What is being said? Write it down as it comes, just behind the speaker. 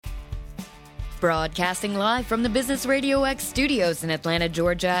Broadcasting live from the Business Radio X studios in Atlanta,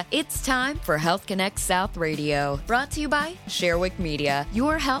 Georgia, it's time for Health Connect South Radio. Brought to you by Sherwick Media,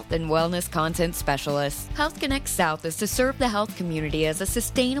 your health and wellness content specialists. Health Connect South is to serve the health community as a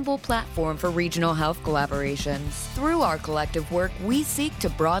sustainable platform for regional health collaborations. Through our collective work, we seek to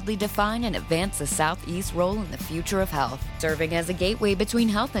broadly define and advance the Southeast role in the future of health. Serving as a gateway between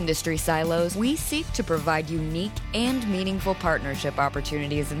health industry silos, we seek to provide unique and meaningful partnership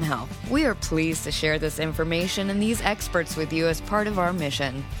opportunities in health. We are pleased to share this information and these experts with you as part of our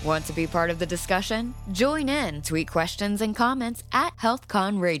mission. Want to be part of the discussion? Join in. Tweet questions and comments at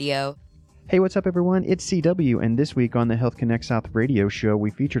HealthCon Radio. Hey, what's up, everyone? It's CW, and this week on the Health Connect South radio show,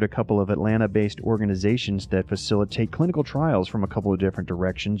 we featured a couple of Atlanta-based organizations that facilitate clinical trials from a couple of different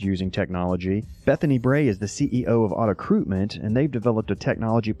directions using technology. Bethany Bray is the CEO of Autocruitment, and they've developed a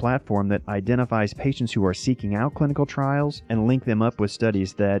technology platform that identifies patients who are seeking out clinical trials and link them up with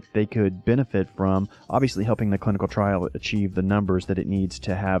studies that they could benefit from, obviously helping the clinical trial achieve the numbers that it needs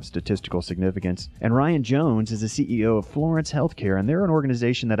to have statistical significance. And Ryan Jones is the CEO of Florence Healthcare, and they're an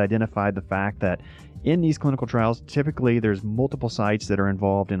organization that identified the fact that in these clinical trials, typically there's multiple sites that are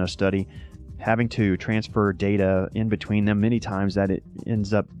involved in a study, having to transfer data in between them. Many times that it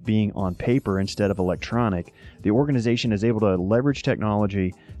ends up being on paper instead of electronic. The organization is able to leverage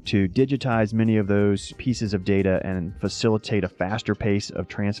technology to digitize many of those pieces of data and facilitate a faster pace of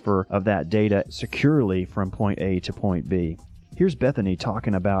transfer of that data securely from point A to point B. Here's Bethany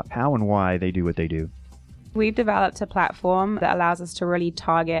talking about how and why they do what they do. We've developed a platform that allows us to really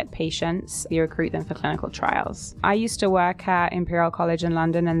target patients, we recruit them for clinical trials. I used to work at Imperial College in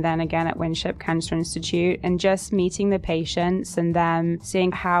London and then again at Winship Cancer Institute, and just meeting the patients and them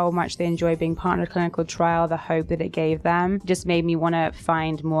seeing how much they enjoy being part of a clinical trial, the hope that it gave them, just made me want to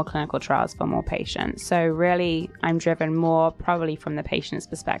find more clinical trials for more patients. So really, I'm driven more probably from the patient's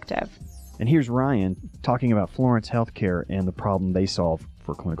perspective. And here's Ryan talking about Florence Healthcare and the problem they solve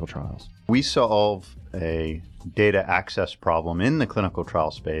for clinical trials. We solve a data access problem in the clinical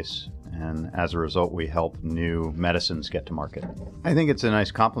trial space, and as a result, we help new medicines get to market. I think it's a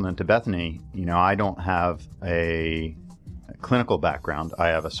nice compliment to Bethany. You know, I don't have a clinical background. I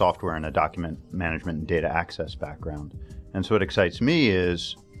have a software and a document management and data access background. And so what excites me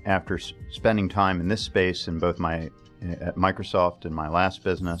is, after spending time in this space in both at Microsoft in my last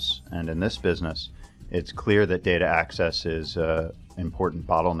business and in this business, it's clear that data access is an important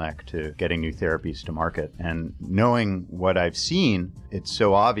bottleneck to getting new therapies to market. And knowing what I've seen, it's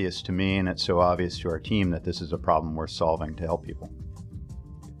so obvious to me and it's so obvious to our team that this is a problem worth solving to help people.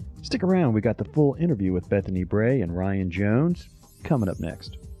 Stick around. We got the full interview with Bethany Bray and Ryan Jones coming up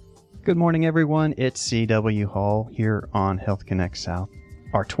next. Good morning, everyone. It's CW Hall here on Health Connect South,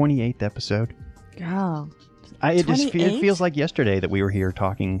 our 28th episode. Oh, It feels like yesterday that we were here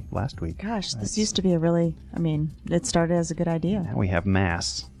talking last week. Gosh, this used to be it started as a good idea. Now we have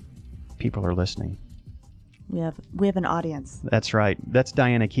mass. People are listening. We have an audience. That's right. That's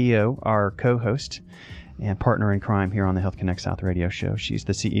Diana Keogh, our co-host and partner in crime here on the Health Connect South radio show. She's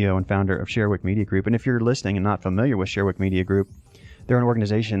the CEO and founder of Sherwick Media Group. And if you're listening and not familiar with Sherwick Media Group, they're an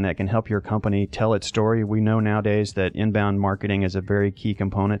organization that can help your company tell its story. We know nowadays that inbound marketing is a very key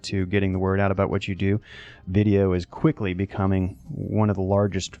component to getting the word out about what you do. Video is quickly becoming one of the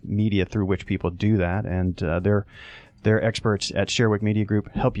largest media through which people do that, and their experts at Sherwick Media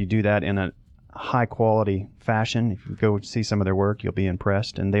Group help you do that in a high quality fashion. If you go see some of their work, you'll be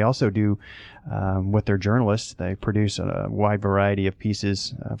impressed. And they also do, with their journalists, they produce a wide variety of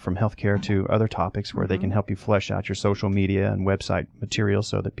pieces from healthcare to other topics where they can help you flesh out your social media and website material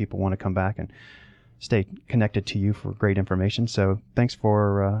so that people want to come back and stay connected to you for great information. So thanks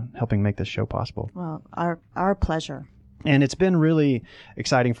for helping make this show possible. Well, our pleasure. And it's been really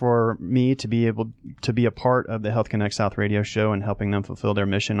exciting for me to be able to be a part of the Health Connect South radio show and helping them fulfill their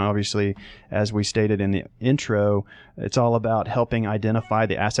mission. Obviously, as we stated in the intro, it's all about helping identify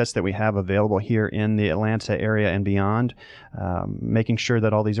the assets that we have available here in the Atlanta area and beyond, making sure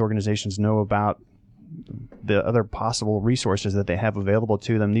that all these organizations know about the other possible resources that they have available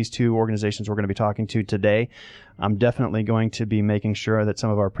to them. These two organizations we're going to be talking to today, I'm definitely going to be making sure that some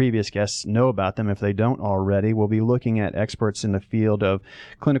of our previous guests know about them if they don't already. We'll be looking at experts in the field of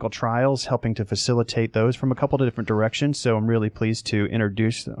clinical trials, helping to facilitate those from a couple of different directions. So I'm really pleased to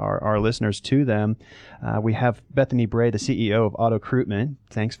introduce our listeners to them. We have Bethany Bray, the CEO of Autocruitment.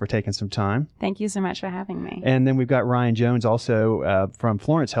 Thanks for taking some time. Thank you so much for having me. And then we've got Ryan Jones also from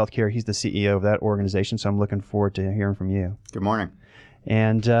Florence Healthcare. He's the CEO of that organization, so I'm looking forward to hearing from you. Good morning.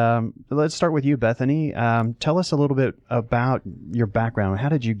 And let's start with you, Bethany. Tell us a little bit about your background. How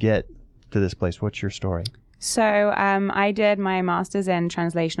did you get to this place? What's your story? So I did my master's in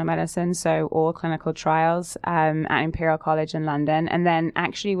translational medicine, so all clinical trials at Imperial College in London, and then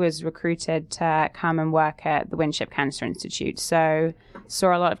actually was recruited to come and work at the Winship Cancer Institute. So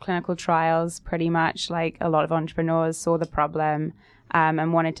saw a lot of clinical trials, pretty much like a lot of entrepreneurs, saw the problem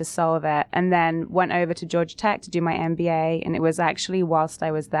and wanted to solve it. And then went over to Georgia Tech to do my MBA, and it was actually whilst I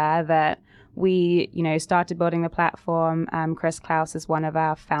was there that we, started building the platform. Chris Klaus is one of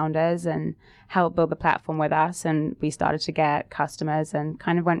our founders and helped build the platform with us. And we started to get customers and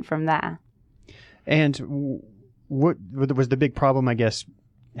kind of went from there. And what was the big problem, I guess?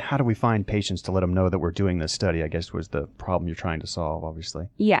 How do we find patients to let them know that we're doing this study, I guess, was the problem you're trying to solve, obviously.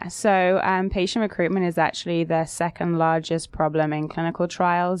 Yeah. So patient recruitment is actually the second largest problem in clinical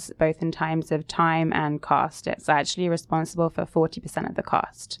trials, both in terms of time and cost. It's actually responsible for 40% of the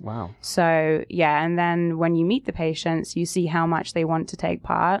cost. Wow. So, yeah. And then when you meet the patients, you see how much they want to take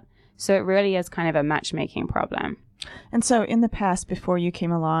part. So it really is kind of a matchmaking problem. And so in the past, before you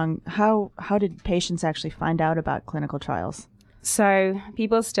came along, how did patients actually find out about clinical trials? So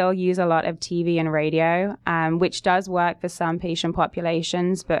people still use a lot of TV and radio, which does work for some patient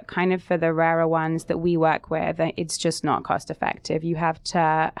populations, but kind of for the rarer ones that we work with, it's just not cost effective. You have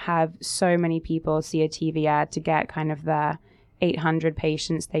to have so many people see a TV ad to get kind of the 800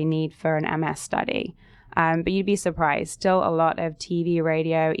 patients they need for an MS study. But you'd be surprised. Still a lot of TV,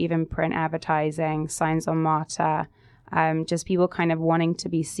 radio, even print advertising, signs on Marta, just people kind of wanting to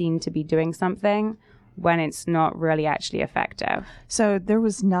be seen to be doing something when it's not really actually effective. So there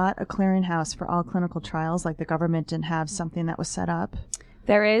was not a clearinghouse for all clinical trials, like the government didn't have something that was set up?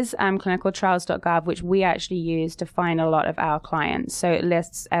 There is clinicaltrials.gov, which we actually use to find a lot of our clients. So it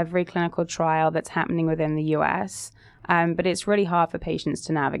lists every clinical trial that's happening within the US. But it's really hard for patients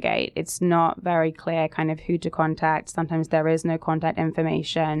to navigate. It's not very clear kind of who to contact. Sometimes there is no contact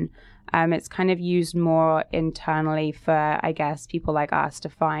information. It's kind of used more internally for, I guess, people like us to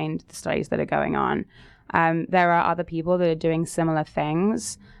find the studies that are going on. There are other people that are doing similar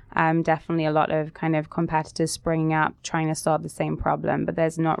things. Definitely a lot of kind of competitors springing up, trying to solve the same problem, but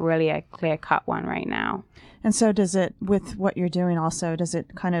there's not really a clear-cut one right now. And so does it, with what you're doing also, does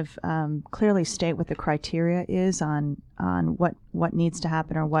it kind of clearly state what the criteria is on what needs to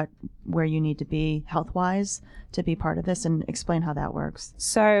happen or where you need to be health-wise to be part of this, and explain how that works?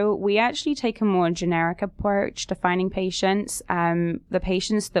 So we actually take a more generic approach to finding patients. The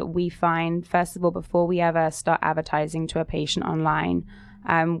patients that we find, first of all, before we ever start advertising to a patient online,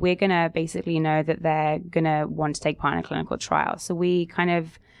 we're going to basically know that they're going to want to take part in a clinical trial. So we kind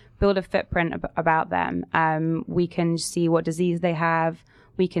of build a footprint about them. We can see what disease they have.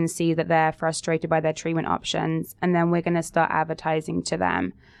 We can see that they're frustrated by their treatment options. And then we're going to start advertising to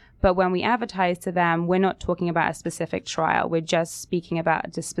them. But when we advertise to them, we're not talking about a specific trial. We're just speaking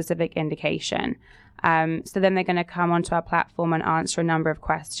about a specific indication. So then they're going to come onto our platform and answer a number of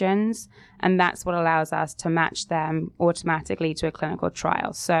questions. And that's what allows us to match them automatically to a clinical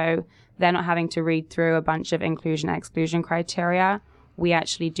trial. So they're not having to read through a bunch of inclusion-exclusion criteria. We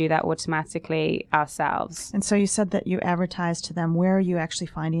actually do that automatically ourselves. And so you said that you advertise to them. Where are you actually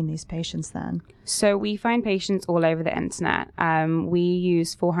finding these patients then? So we find patients all over the internet. We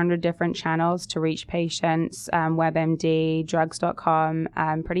use 400 different channels to reach patients, WebMD, drugs.com,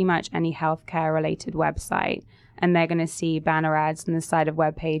 pretty much any healthcare related website. And they're going to see banner ads on the side of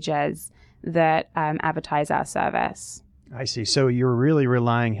web pages that advertise our service. I see. So you're really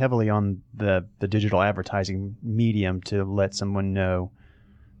relying heavily on the digital advertising medium to let someone know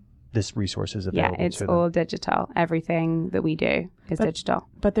this resource is available. Yeah, it's all digital. Everything that we do is digital.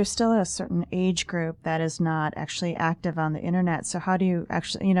 But there's still a certain age group that is not actually active on the internet. So how do you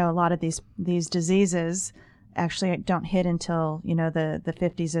actually, a lot of these diseases actually don't hit until, the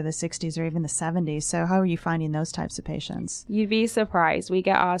 50s or the 60s or even the 70s. So how are you finding those types of patients? You'd be surprised. We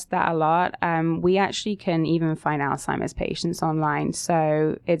get asked that a lot. We actually can even find Alzheimer's patients online.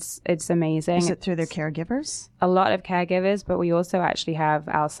 So it's amazing. Is it through their caregivers? A lot of caregivers, but we also actually have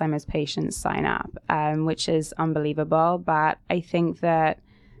Alzheimer's patients sign up, which is unbelievable. But I think that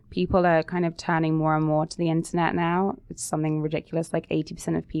people are kind of turning more and more to the internet now. It's something ridiculous, like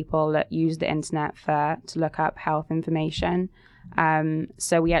 80% of people that use the internet to look up health information.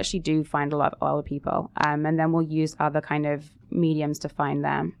 So we actually do find a lot of older people. And then we'll use other kind of mediums to find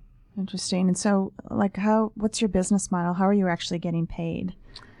them. Interesting. And so, what's your business model? How are you actually getting paid?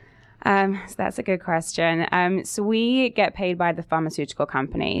 So that's a good question. So we get paid by the pharmaceutical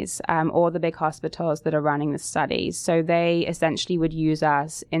companies or the big hospitals that are running the studies. So they essentially would use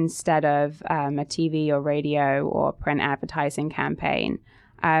us instead of a TV or radio or print advertising campaign.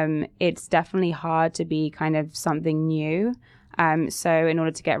 It's definitely hard to be kind of something new. So in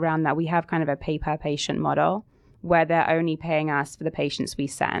order to get around that, we have kind of a pay-per-patient model where they're only paying us for the patients we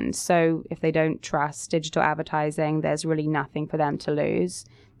send. So if they don't trust digital advertising, there's really nothing for them to lose.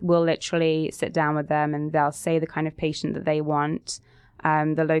 We'll literally sit down with them and they'll say the kind of patient that they want,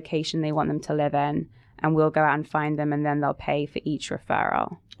 the location they want them to live in, and we'll go out and find them, and then they'll pay for each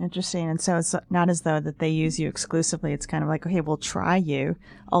referral. Interesting. And so it's not as though that they use you exclusively. It's kind of like, okay, we'll try you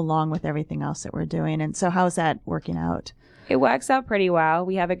along with everything else that we're doing. And so how's that working out? It works out pretty well.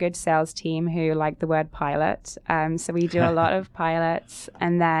 We have a good sales team who like the word pilot. So we do a lot of pilots.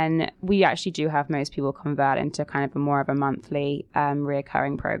 And then we actually do have most people convert into kind of more of a monthly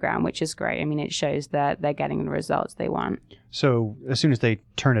reoccurring program, which is great. I mean, it shows that they're getting the results they want. So as soon as they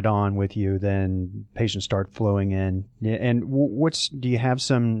turn it on with you, then patients start flowing in. And do you have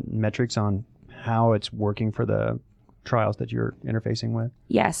some metrics on how it's working for the trials that you're interfacing with?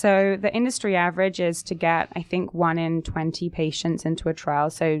 Yeah, so the industry average is to get, I think, 1 in 20 patients into a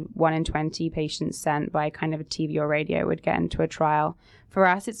trial. So 1 in 20 patients sent by kind of a TV or radio would get into a trial. For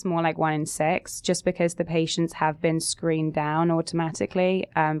us, it's more like 1 in 6, just because the patients have been screened down automatically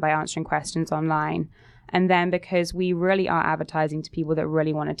by answering questions online. And then because we really are advertising to people that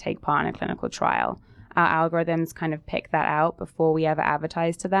really want to take part in a clinical trial, our algorithms kind of pick that out before we ever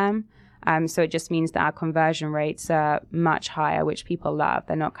advertise to them. So it just means that our conversion rates are much higher, which people love.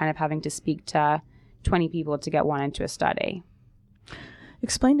 They're not kind of having to speak to 20 people to get one into a study.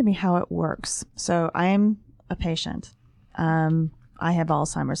 Explain to me how it works. So I'm a patient. I have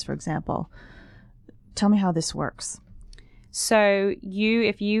Alzheimer's, for example. Tell me how this works. So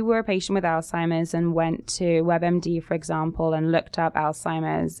if you were a patient with Alzheimer's and went to WebMD, for example, and looked up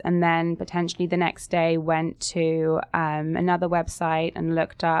Alzheimer's, and then potentially the next day went to another website and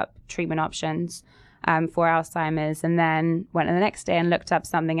looked up treatment options for Alzheimer's, and then went the next day and looked up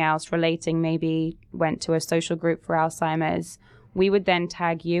something else relating, maybe went to a social group for Alzheimer's, we would then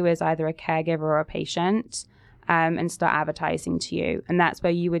tag you as either a caregiver or a patient and start advertising to you. And that's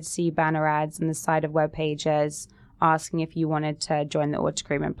where you would see banner ads on the side of web pages asking if you wanted to join the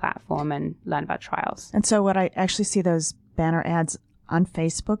auto-screening platform and learn about trials. And so would I actually see those banner ads on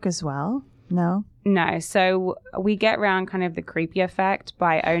Facebook as well? No? No. So we get around kind of the creepy effect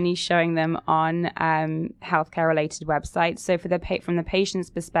by only showing them on healthcare-related websites. So from the patient's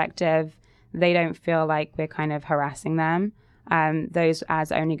perspective, they don't feel like we're kind of harassing them. Those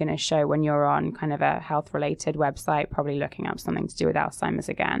ads are only going to show when you're on kind of a health-related website, probably looking up something to do with Alzheimer's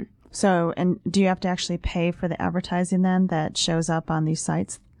again. So, and do you have to actually pay for the advertising then that shows up on these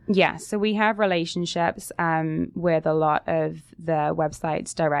sites? Yeah, so we have relationships with a lot of the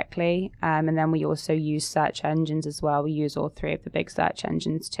websites directly, and then we also use search engines as well. We use all 3 of the big search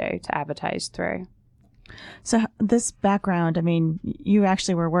engines too to advertise through. So this background, I mean, you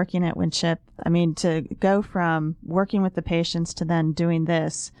actually were working at Winship. I mean, to go from working with the patients to then doing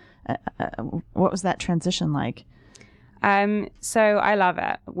this, what was that transition like? So I love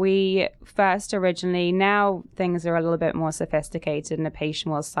it. We first originally, now things are a little bit more sophisticated and a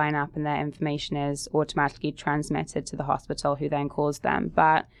patient will sign up and their information is automatically transmitted to the hospital who then calls them.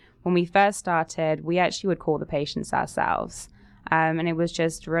 But when we first started, we actually would call the patients ourselves. And it was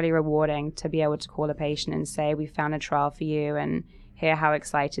just really rewarding to be able to call a patient and say, we found a trial for you, and hear how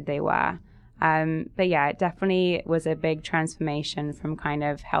excited they were. But yeah, it definitely was a big transformation from kind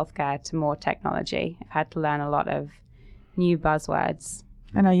of healthcare to more technology. I had to learn a lot of new buzzwords.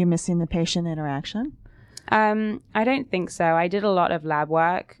 And are you missing the patient interaction? I don't think so. I did a lot of lab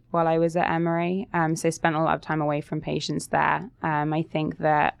work while I was at Emory, so I spent a lot of time away from patients there. I think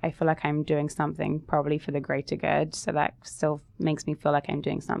that I feel like I'm doing something probably for the greater good, so that still makes me feel like I'm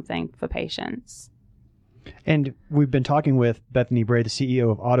doing something for patients. And we've been talking with Bethany Bray, the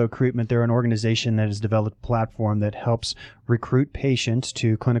CEO of AutoCruitment. They're an organization that has developed a platform that helps recruit patients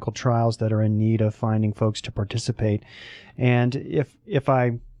to clinical trials that are in need of finding folks to participate. And if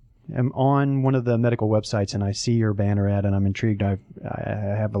I am on one of the medical websites and I see your banner ad and I'm intrigued, I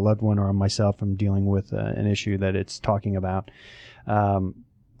have a loved one or myself, I'm dealing with an issue that it's talking about.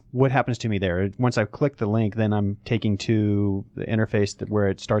 What happens to me there? Once I click the link, then I'm taking to the interface where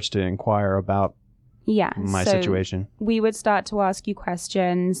it starts to inquire about my situation. We would start to ask you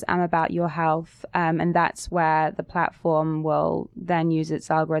questions about your health, and that's where the platform will then use its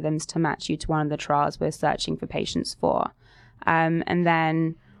algorithms to match you to one of the trials we're searching for patients for. And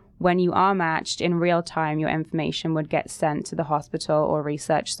then when you are matched in real time, your information would get sent to the hospital or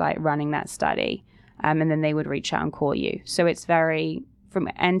research site running that study, and then they would reach out and call you. So it's from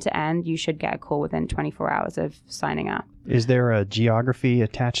end to end, you should get a call within 24 hours of signing up. Is there a geography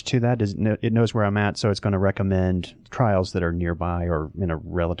attached to that? It knows where I'm at, so it's going to recommend trials that are nearby or in a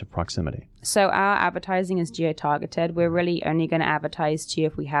relative proximity? So our advertising is geo-targeted. We're really only going to advertise to you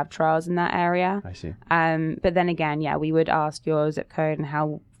if we have trials in that area. I see. But then again, we would ask your zip code and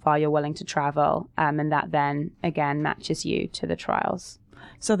how far you're willing to travel, and that then, again, matches you to the trials.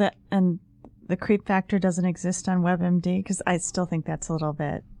 So and the creep factor doesn't exist on WebMD? Because I still think that's a little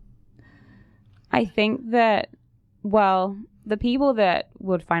bit... I think that, well, the people that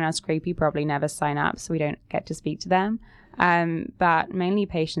would find us creepy probably never sign up, so we don't get to speak to them. But mainly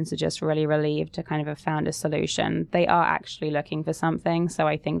patients are just really relieved to kind of have found a solution. They are actually looking for something, so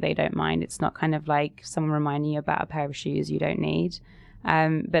I think they don't mind. It's not kind of like someone reminding you about a pair of shoes you don't need.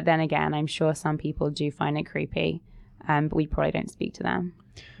 But then again, I'm sure some people do find it creepy, but we probably don't speak to them.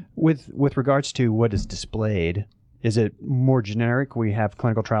 With regards to what is displayed, is it more generic? We have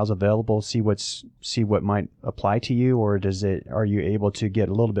clinical trials available, see what might apply to you, or are you able to get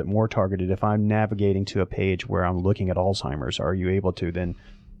a little bit more targeted? If I'm navigating to a page where I'm looking at Alzheimer's, are you able to then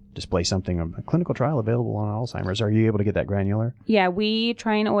display something, a clinical trial available on Alzheimer's? Are you able to get that granular? Yeah, we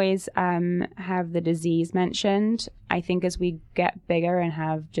try and always have the disease mentioned. I think as we get bigger and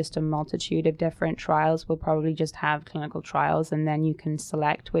have just a multitude of different trials, we'll probably just have clinical trials and then you can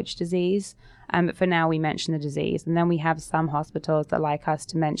select which disease. But for now, we mention the disease. And then we have some hospitals that like us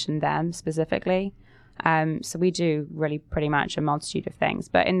to mention them specifically. So we do really pretty much a multitude of things.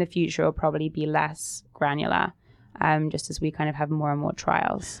 But in the future, it'll probably be less granular. Just as we kind of have more and more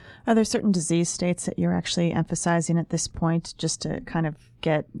trials. Are there certain disease states that you're actually emphasizing at this point just to kind of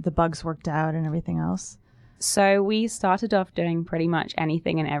get the bugs worked out and everything else? So we started off doing pretty much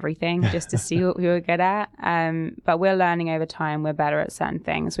anything and everything just to see what we were good at. But we're learning over time we're better at certain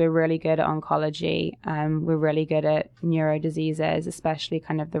things. We're really good at oncology. We're really good at neuro diseases, especially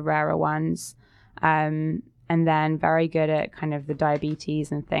kind of the rarer ones. And then very good at kind of the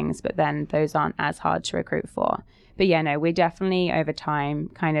diabetes and things, but then those aren't as hard to recruit for. But yeah, no, we definitely over time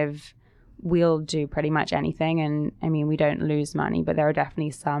kind of we'll do pretty much anything. And I mean, we don't lose money, but there are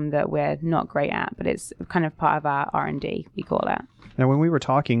definitely some that we're not great at, but it's kind of part of our R&D, we call it. Now, when we were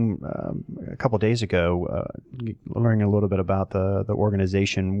talking a couple of days ago, learning a little bit about the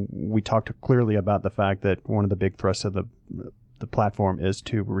organization, we talked clearly about the fact that one of the big thrusts of the platform is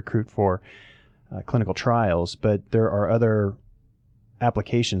to recruit for clinical trials, but there are other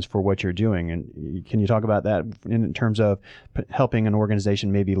applications for what you're doing. And can you talk about that in terms of helping an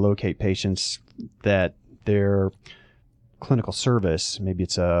organization maybe locate patients that their clinical service, maybe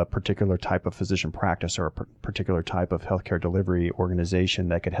it's a particular type of physician practice or a particular type of healthcare delivery organization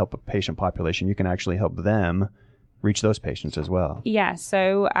that could help a patient population, you can actually help them reach those patients as well? Yeah,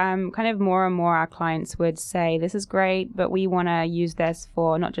 so kind of more and more our clients would say, this is great, but we want to use this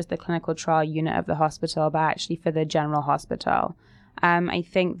for not just the clinical trial unit of the hospital, but actually for the general hospital. I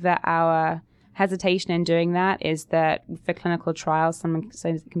think that our hesitation in doing that is that for clinical trials, sometimes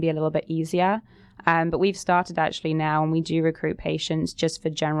it can be a little bit easier. But we've started actually now, and we do recruit patients just for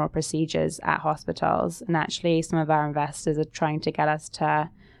general procedures at hospitals. And actually, some of our investors are trying to get us to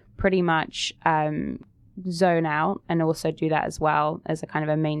pretty much zone out and also do that as well as a kind of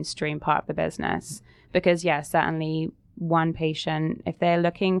a mainstream part of the business. Because, yeah, certainly one patient, if they're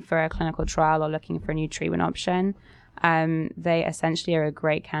looking for a clinical trial or looking for a new treatment option, they essentially are a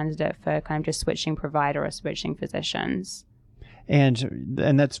great candidate for kind of just switching provider or switching physicians.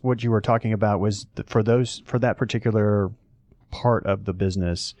 And that's what you were talking about was for that particular part of the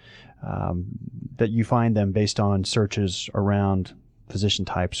business, that you find them based on searches around physician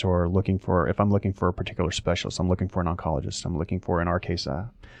types or if I'm looking for a particular specialist, I'm looking for an oncologist, I'm looking for, in our case, a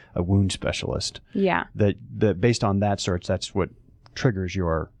wound specialist. Yeah. That based on that search, that's what triggers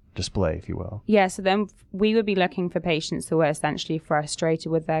your display, if you will. Yeah, so then we would be looking for patients who are essentially frustrated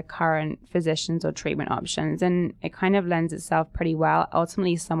with their current physicians or treatment options. And it kind of lends itself pretty well.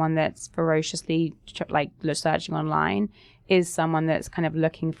 Ultimately, someone that's ferociously searching online is someone that's kind of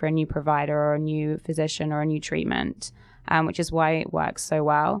looking for a new provider or a new physician or a new treatment, which is why it works so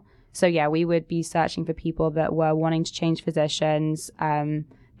well. So yeah, we would be searching for people that were wanting to change physicians.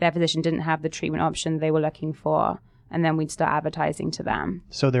 Their physician didn't have the treatment option they were looking for. And then we'd start advertising to them.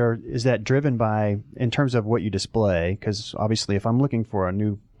 So is that driven by, in terms of what you display, because obviously if I'm looking for a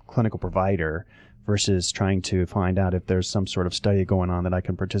new clinical provider versus trying to find out if there's some sort of study going on that I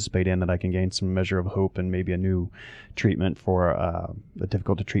can participate in, that I can gain some measure of hope and maybe a new treatment for a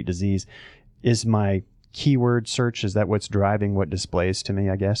difficult to treat disease, is my keyword search, is that what's driving what displays to me,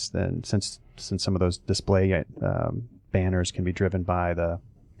 I guess? Then since some of those display banners can be driven by the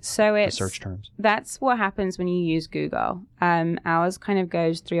So the it's search terms? That's what happens when you use Google. Ours kind of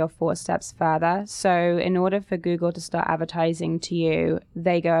goes 3 or 4 steps further. So in order for Google to start advertising to you,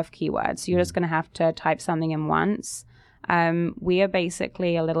 they go off keywords. So you're just going to have to type something in once. We are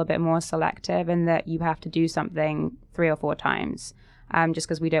basically a little bit more selective in that you have to do something 3 or 4 times, just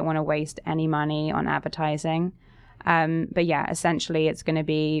because we don't want to waste any money on advertising. But yeah, essentially it's going to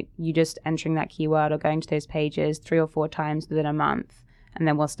be you just entering that keyword or going to those pages 3 or 4 times within a month, and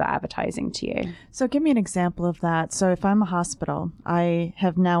then we'll start advertising to you. So give me an example of that. So if I'm a hospital, I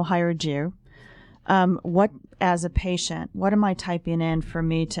have now hired you. What, as a patient, what am I typing in for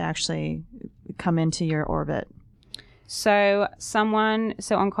me to actually come into your orbit? So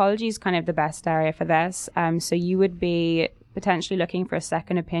oncology is kind of the best area for this. So you would be potentially looking for a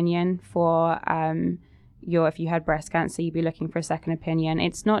second opinion for if you had breast cancer, you'd be looking for a second opinion.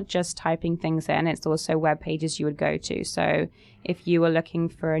 It's not just typing things in, it's also web pages you would go to. So if you were looking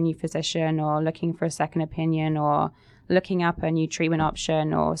for a new physician or looking for a second opinion or looking up a new treatment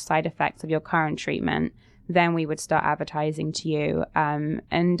option or side effects of your current treatment, then we would start advertising to you.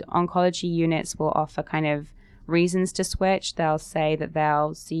 And oncology units will offer kind of reasons to switch. They'll say that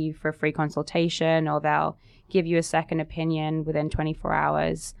they'll see you for a free consultation or they'll give you a second opinion within 24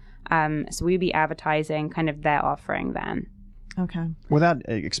 hours. So we'd be advertising kind of their offering then. Okay. Without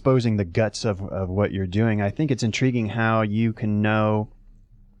exposing the guts of what you're doing, I think it's intriguing how you can know.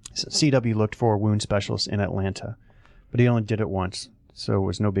 CW looked for a wound specialist in Atlanta, but he only did it once, so it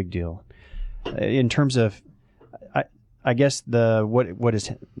was no big deal. In terms of, I guess what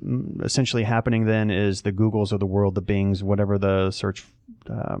is essentially happening then is the Googles of the world, the Bings, whatever the search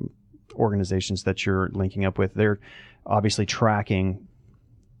organizations that you're linking up with, they're obviously tracking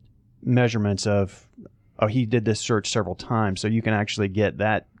measurements of, oh, he did this search several times, so you can actually get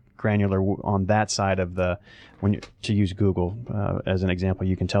that granular on that side of the, to use Google as an example,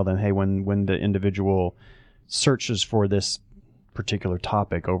 you can tell them, hey, when the individual searches for this particular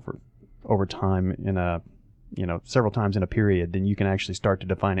topic over time in a, several times in a period, then you can actually start to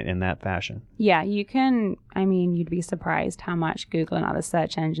define it in that fashion. Yeah, you can. I mean, you'd be surprised how much Google and other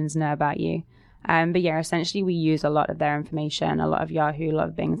search engines know about you. But yeah, essentially we use a lot of their information, a lot of Yahoo, a lot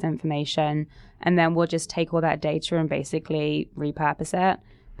of Bing's information, and then we'll just take all that data and basically repurpose it,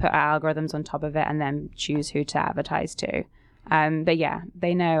 put our algorithms on top of it, and then choose who to advertise to. But yeah,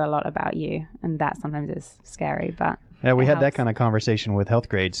 they know a lot about you, and that sometimes is scary, but yeah, we had that kind of conversation with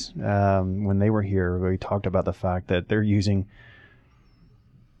Healthgrades when they were here. We talked about the fact that they're using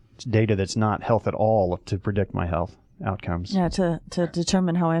data that's not health at all to predict my health outcomes. Yeah, to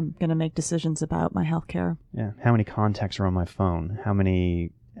determine how I'm going to make decisions about my health care. Yeah, how many contacts are on my phone? How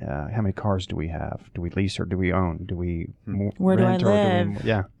many cars do we have? Do we lease or do we own? Do we where rent do I or live? do we,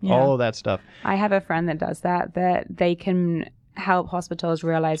 yeah, all of that stuff. I have a friend that does that they can help hospitals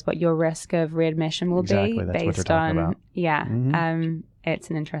realize what your risk of readmission will be based that's what they're talking about. Yeah. Mm-hmm. It's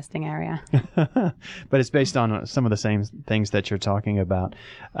an interesting area. But it's based on some of the same things that you're talking about.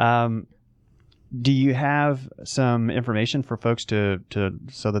 Do you have some information for folks to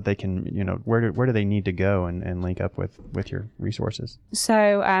so that they can, where do they need to go and link up with your resources?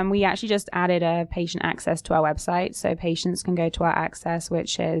 So we actually just added a patient access to our website. So patients can go to our access,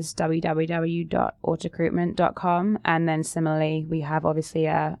 which is www.autocruitment.com. And then similarly, we have obviously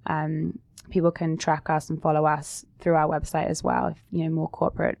people can track us and follow us through our website as well. If, more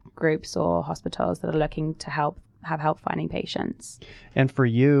corporate groups or hospitals that are looking to have help finding patients. And for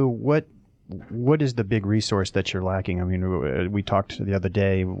you, what is the big resource that you're lacking? I mean, we talked the other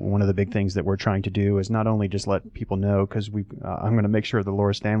day, one of the big things that we're trying to do is not only just let people know, because I'm going to make sure the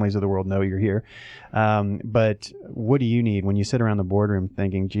Laura Stanleys of the world know you're here, but what do you need when you sit around the boardroom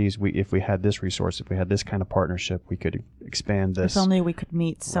thinking, geez, if we had this resource, if we had this kind of partnership, we could expand this. If only we could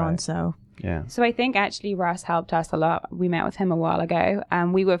meet so-and-so. Yeah. So I think actually Russ helped us a lot. We met with him a while ago,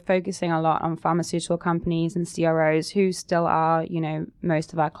 and we were focusing a lot on pharmaceutical companies and CROs who still are,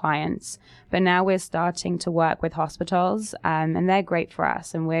 most of our clients. But now we're starting to work with hospitals, and they're great for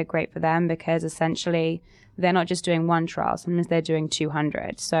us, and we're great for them because essentially they're not just doing one trial. Sometimes they're doing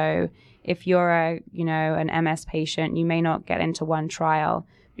 200. So if you're an MS patient, you may not get into one trial,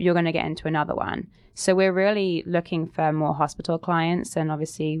 but you're going to get into another one. So we're really looking for more hospital clients, and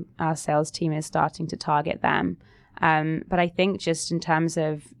obviously our sales team is starting to target them. But I think just in terms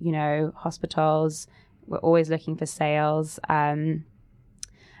of, hospitals, we're always looking for sales. And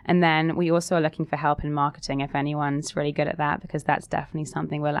then we also are looking for help in marketing if anyone's really good at that, because that's definitely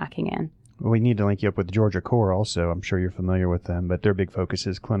something we're lacking in. We need to link you up with Georgia Core also. I'm sure you're familiar with them, but their big focus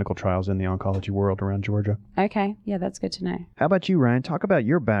is clinical trials in the oncology world around Georgia. Okay. Yeah, that's good to know. How about you, Ryan? Talk about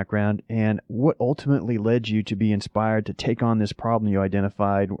your background and what ultimately led you to be inspired to take on this problem you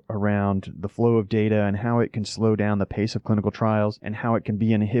identified around the flow of data and how it can slow down the pace of clinical trials and how it can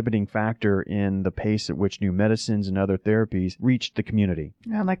be an inhibiting factor in the pace at which new medicines and other therapies reach the community.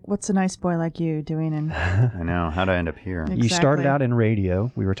 Yeah, like what's a nice boy like you doing in I know. How'd I end up here? Exactly. You started out in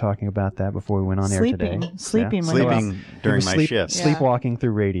radio. We were talking about that before we went on air today. Sleeping During my shifts. Sleepwalking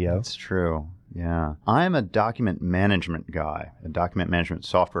through radio. That's true. Yeah. I'm a document management guy, a document management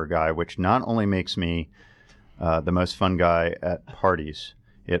software guy, which not only makes me the most fun guy at parties,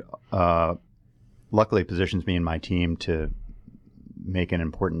 it luckily positions me and my team to make an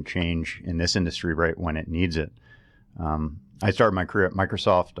important change in this industry right when it needs it. I started my career at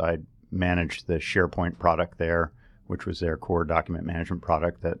Microsoft. I managed the SharePoint product there, which was their core document management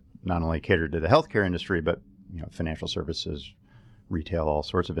product that not only catered to the healthcare industry, but financial services, retail, all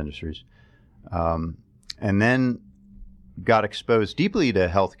sorts of industries. And then got exposed deeply to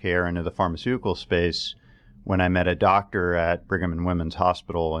healthcare and to the pharmaceutical space when I met a doctor at Brigham and Women's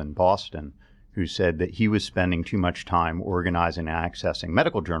Hospital in Boston who said that he was spending too much time organizing and accessing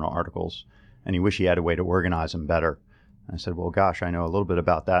medical journal articles, and he wished he had a way to organize them better. I said, well, gosh, I know a little bit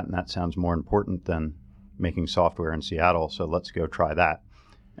about that, and that sounds more important than making software in Seattle, so let's go try that.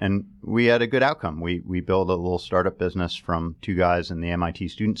 And we had a good outcome. We built a little startup business from two guys in the MIT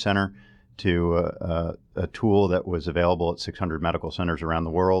Student Center to a tool that was available at 600 medical centers around the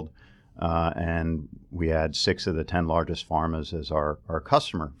world. And we had 6 of the 10 largest pharmas as our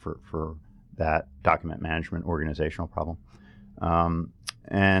customer for that document management organizational problem.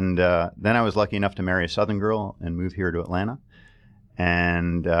 And then I was lucky enough to marry a Southern girl and move here to Atlanta,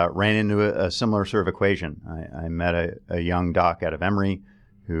 and ran into a similar sort of equation. I met a young doc out of Emory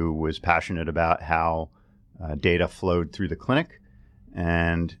who was passionate about how data flowed through the clinic,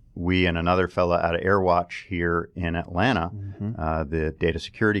 and we and another fellow out of AirWatch here in Atlanta, the data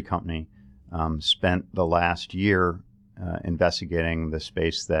security company, spent the last year investigating the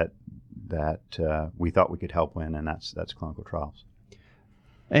space that we thought we could help win, and that's clinical trials.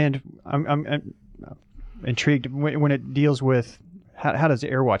 And I'm intrigued when it deals with how does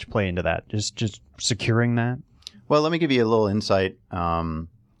AirWatch play into that? Just securing that? Well, let me give you a little insight on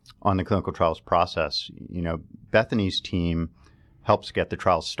the clinical trials process. Bethany's team helps get the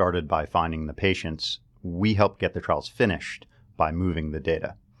trials started by finding the patients. We help get the trials finished by moving the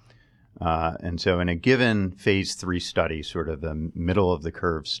data. And so in a given phase 3 study, sort of the middle of the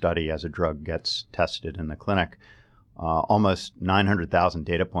curve study as a drug gets tested in the clinic, almost 900,000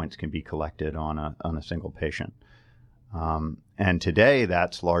 data points can be collected on a single patient. And today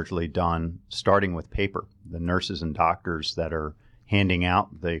that's largely done starting with paper. The nurses and doctors that are handing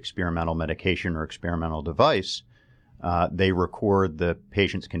out the experimental medication or experimental device, they record the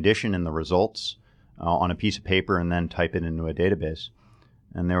patient's condition and the results on a piece of paper and then type it into a database.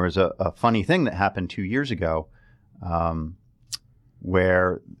 And there was a funny thing that happened 2 years ago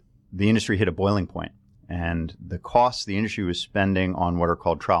where the industry hit a boiling point. And the costs the industry was spending on what are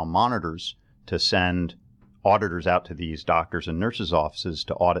called trial monitors to send auditors out to these doctors and nurses' offices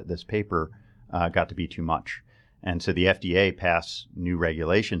to audit this paper got to be too much. And so the FDA passed new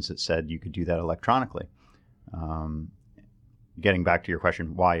regulations that said you could do that electronically. Getting back to your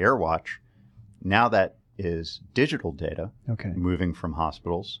question, why AirWatch? Now that is digital data moving from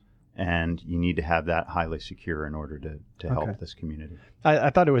hospitals, and you need to have that highly secure in order to help this community. I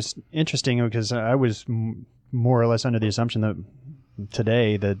thought it was interesting because I was more or less under the assumption that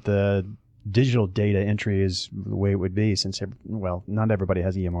today that the digital data entry is the way it would be, since, well, not everybody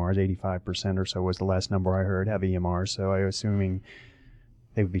has EMRs. 85% or so was the last number I heard have EMRs, so I was assuming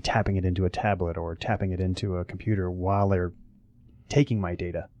they would be tapping it into a tablet or tapping it into a computer while they're taking my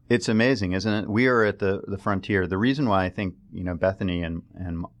data. It's amazing, isn't it? We are at the frontier. The reason why I think Bethany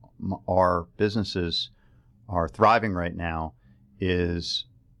and our businesses are thriving right now is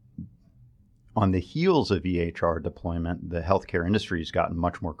on the heels of EHR deployment, the healthcare industry has gotten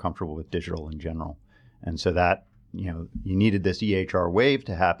much more comfortable with digital in general. And so that, you needed this EHR wave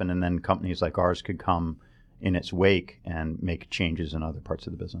to happen, and then companies like ours could come in its wake and make changes in other parts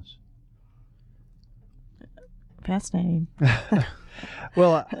of the business. Fascinating.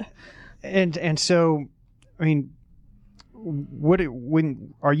 Well, and so, I mean,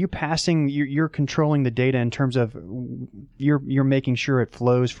 when are you passing? You're controlling the data in terms of you're making sure it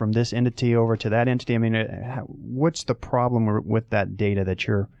flows from this entity over to that entity. I mean, what's the problem with that data that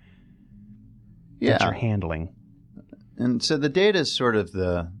you're handling? And so the data is sort of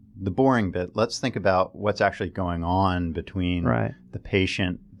the boring bit. Let's think about what's actually going on between the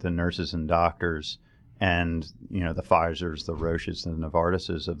patient, the nurses and doctors and, the Pfizers, the Roches, the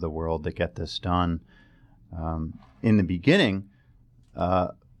Novartises of the world that get this done. In the beginning,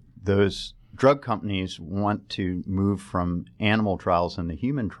 those drug companies want to move from animal trials into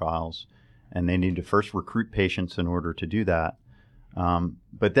human trials, and they need to first recruit patients in order to do that.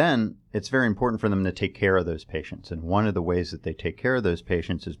 But then it's very important for them to take care of those patients. And one of the ways that they take care of those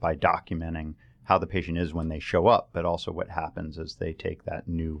patients is by documenting how the patient is when they show up, but also what happens as they take that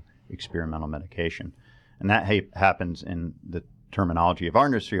new experimental medication. And that happens in the terminology of our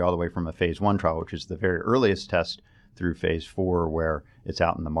industry all the way from a phase 1 trial, which is the very earliest test, through phase 4, where it's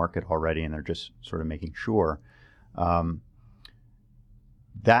out in the market already and they're just sort of making sure.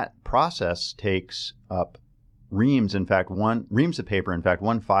 That process takes up reams. In fact, reams of paper. In fact,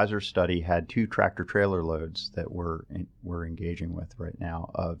 one Pfizer study had 2 tractor trailer loads that we're engaging with right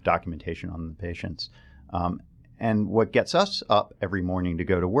now of documentation on the patients. And what gets us up every morning to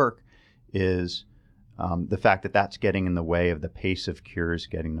go to work is the fact that that's getting in the way of the pace of cures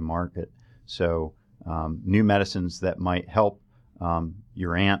getting to market. So new medicines that might help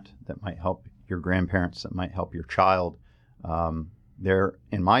your aunt, that might help your grandparents, that might help your child. There,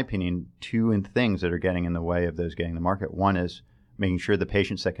 in my opinion, 2 things that are getting in the way of those getting to market. One is making sure the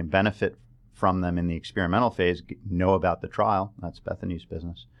patients that can benefit from them in the experimental phase know about the trial. That's Bethany's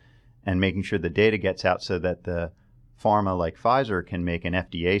business. And making sure the data gets out so that the pharma like Pfizer can make an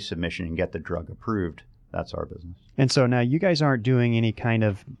FDA submission and get the drug approved. That's our business. And so now you guys aren't doing any kind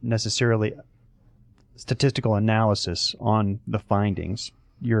of necessarily statistical analysis on the findings.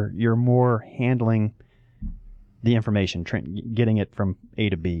 You're more handling the information, getting it from A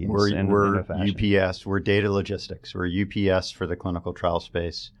to B. We're UPS. We're data logistics. We're UPS for the clinical trial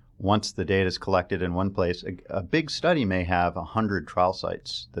space. Once the data is collected in one place, a big study may have 100 trial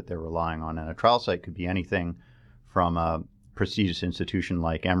sites that they're relying on. And a trial site could be anything from a prestigious institution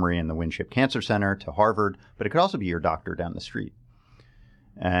like Emory and the Winship Cancer Center to Harvard, but it could also be your doctor down the street.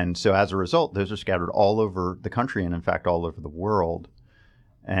 And so as a result, those are scattered all over the country and, in fact, all over the world.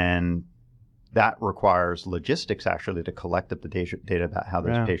 And that requires logistics, actually, to collect up the data about how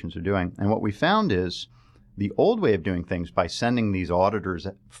those patients are doing. And what we found is the old way of doing things, by sending these auditors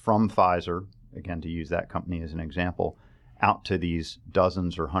from Pfizer, again, to use that company as an example, out to these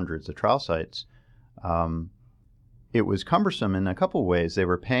dozens or hundreds of trial sites, it was cumbersome in a couple of ways. They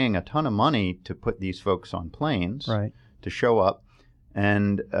were paying a ton of money to put these folks on planes to show up.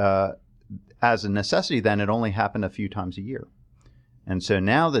 And as a necessity, then, it only happened a few times a year. And so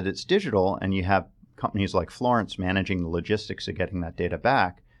now that it's digital and you have companies like Florence managing the logistics of getting that data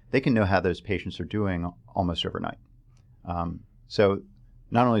back, they can know how those patients are doing almost overnight. So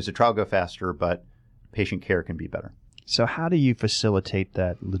not only does the trial go faster, but patient care can be better. So how do you facilitate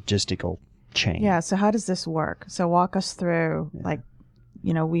that logistical chain? Yeah, so how does this work? So walk us through,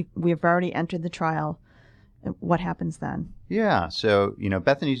 we've already entered the trial. What happens then? Yeah, so,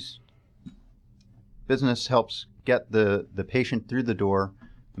 Bethany's business helps get the patient through the door,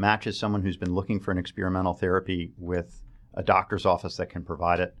 matches someone who's been looking for an experimental therapy with a doctor's office that can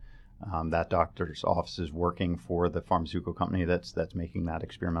provide it. That doctor's office is working for the pharmaceutical company that's making that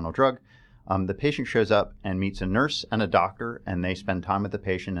experimental drug. The patient shows up and meets a nurse and a doctor, and they spend time with the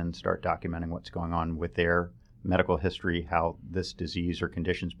patient and start documenting what's going on with their medical history, how this disease or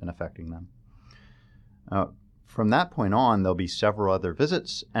condition's been affecting them. From that point on, there'll be several other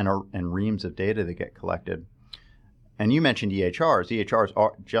visits and reams of data that get collected. And you mentioned EHRs.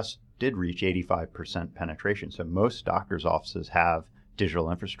 EHRs just did reach 85% penetration. So most doctors' offices have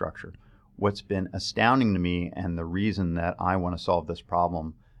digital infrastructure. What's been astounding to me, and the reason that I want to solve this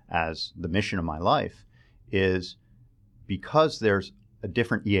problem as the mission of my life, is because there's a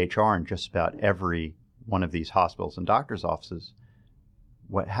different EHR in just about every one of these hospitals and doctors' offices.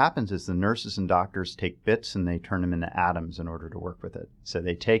 What happens is the nurses and doctors take bits and they turn them into atoms in order to work with it. So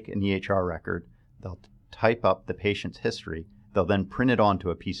they take an EHR record, they'll type up the patient's history, they'll then print it onto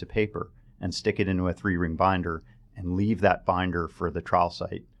a piece of paper and stick it into a 3-ring binder and leave that binder for the trial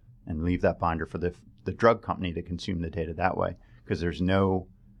site and leave that binder for the drug company to consume the data that way, because there's no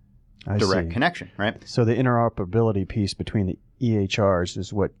direct connection, right? So the interoperability piece between the EHRs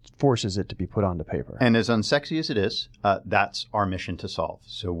is what forces it to be put onto paper. And as unsexy as it is, that's our mission to solve.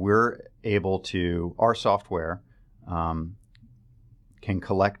 So we're able to, our software can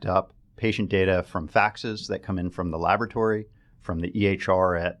collect up patient data from faxes that come in from the laboratory, from the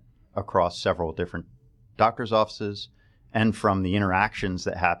EHR across several different doctor's offices, and from the interactions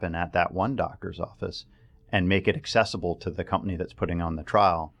that happen at that one doctor's office, and make it accessible to the company that's putting on the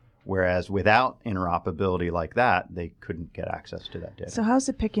trial. Whereas without interoperability like that, they couldn't get access to that data. So how's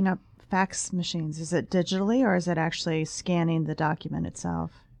it picking up fax machines? Is it digitally or is it actually scanning the document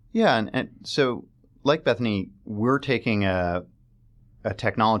itself? Yeah, and so like Bethany, we're taking a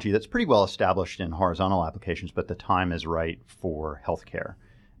technology that's pretty well established in horizontal applications, but the time is right for healthcare.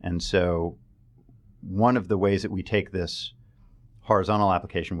 And so one of the ways that we take this horizontal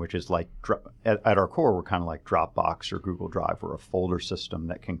application, which is like at our core, we're kind of like Dropbox or Google Drive. We're a folder system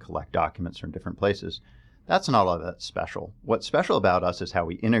that can collect documents from different places. That's not all that special. What's special about us is how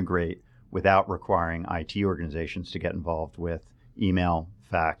we integrate without requiring IT organizations to get involved with email,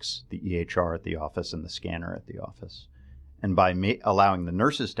 fax, the EHR at the office, and the scanner at the office. And by allowing the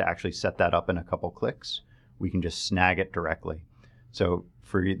nurses to actually set that up in a couple clicks, we can just snag it directly. So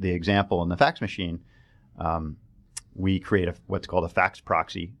for the example in the fax machine, we create what's called a fax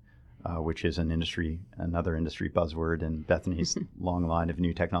proxy, which is another industry buzzword in Bethany's long line of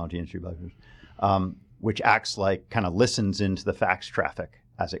new technology industry buzzwords, which acts like kind of listens into the fax traffic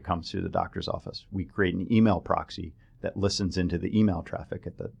as it comes through the doctor's office. We create an email proxy that listens into the email traffic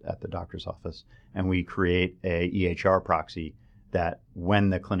at the doctor's office, and we create a EHR proxy that,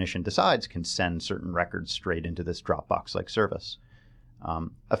 when the clinician decides, can send certain records straight into this Dropbox-like service.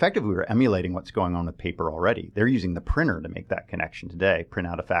 Effectively, we're emulating what's going on with paper already. They're using the printer to make that connection today, print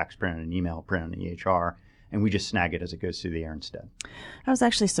out a fax, print out an email, print out an EHR, and we just snag it as it goes through the air instead. I was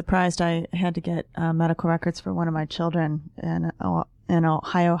actually surprised. I had to get medical records for one of my children in an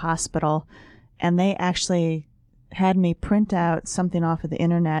Ohio hospital, and they actually had me print out something off of the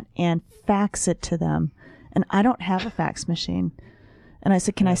internet and fax it to them. And I don't have a fax machine. And I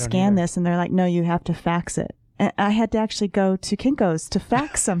said, can I scan this? And they're like, no, you have to fax it. And I had to actually go to Kinko's to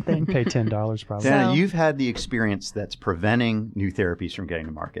fax something. Pay $10 probably. Dana, you've had the experience that's preventing new therapies from getting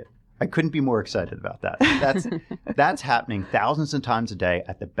to market. I couldn't be more excited about that. That's happening thousands of times a day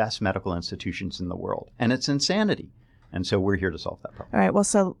at the best medical institutions in the world. And it's insanity. And so we're here to solve that problem. All right. Well,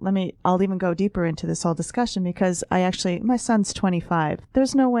 so I'll even go deeper into this whole discussion because my son's 25.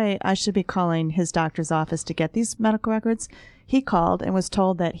 There's no way I should be calling his doctor's office to get these medical records. He called and was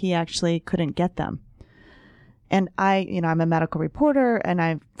told that he actually couldn't get them. And I'm a medical reporter and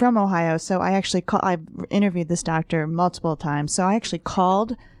I'm from Ohio. So I've interviewed this doctor multiple times. So I actually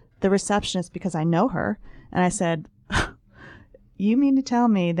called the receptionist because I know her. And I said, you mean to tell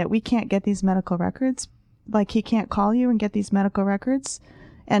me that we can't get these medical records? Like he can't call you and get these medical records?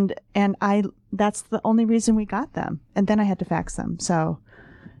 And that's the only reason we got them. And then I had to fax them. So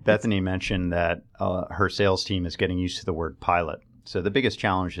Bethany mentioned that her sales team is getting used to the word pilot. So the biggest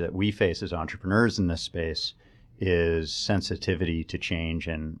challenge that we face as entrepreneurs in this space is sensitivity to change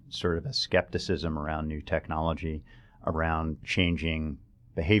and sort of a skepticism around new technology, around changing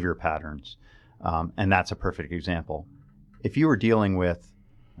behavior patterns. And that's a perfect example. If you were dealing with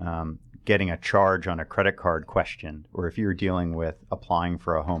getting a charge on a credit card question, or if you were dealing with applying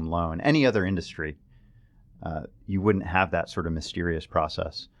for a home loan, any other industry, you wouldn't have that sort of mysterious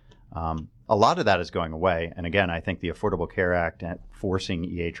process. A lot of that is going away. And again, I think the Affordable Care Act forcing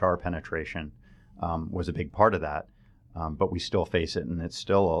EHR penetration was a big part of that. But we still face it, and it's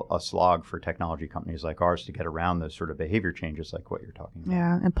still a slog for technology companies like ours to get around those sort of behavior changes like what you're talking about.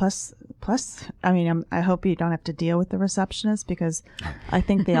 Yeah, and plus, I mean, I hope you don't have to deal with the receptionist because I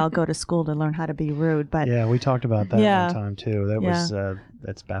think they all go to school to learn how to be rude. But yeah, we talked about that one time too.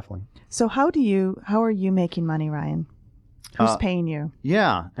 That's baffling. So how are you making money, Ryan? Who's paying you?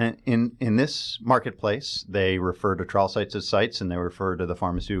 Yeah. And in this marketplace, they refer to trial sites as sites, and they refer to the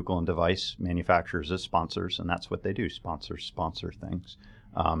pharmaceutical and device manufacturers as sponsors, and that's what they do. Sponsor things.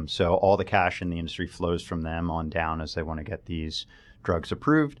 So all the cash in the industry flows from them on down as they want to get these drugs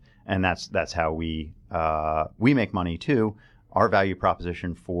approved, and that's how we make money too. Our value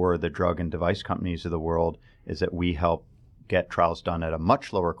proposition for the drug and device companies of the world is that we help get trials done at a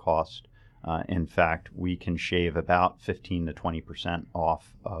much lower cost. In fact, we can shave about 15 to 20%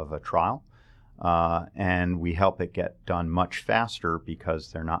 off of a trial, and we help it get done much faster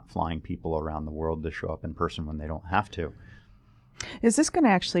because they're not flying people around the world to show up in person when they don't have to. Is this going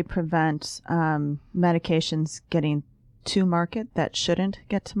to actually prevent medications getting to market that shouldn't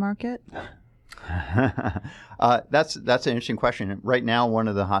get to market? That's an interesting question. Right now, one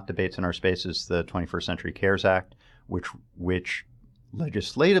of the hot debates in our space is the 21st Century Cares Act, which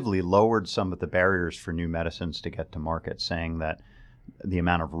legislatively lowered some of the barriers for new medicines to get to market, saying that the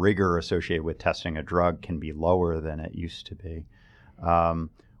amount of rigor associated with testing a drug can be lower than it used to be.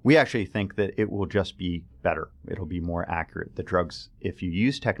 We actually think that it will just be better. It'll be more accurate. The drugs, if you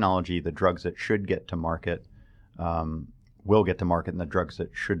use technology, the drugs that should get to market will get to market, and the drugs that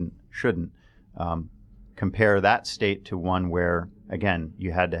shouldn't. Compare that state to one where, again,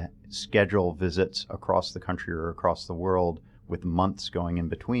 you had to schedule visits across the country or across the world with months going in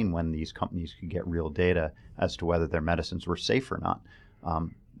between when these companies could get real data as to whether their medicines were safe or not.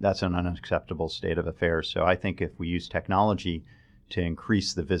 that's an unacceptable state of affairs. So I think if we use technology to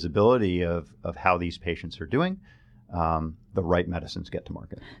increase the visibility of how these patients are doing, the right medicines get to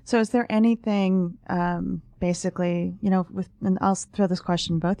market. So is there anything, basically, and I'll throw this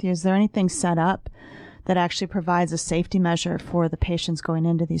question to both of you, is there anything set up that actually provides a safety measure for the patients going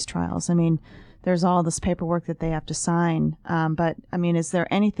into these trials? I mean, there's all this paperwork that they have to sign, but I mean, is there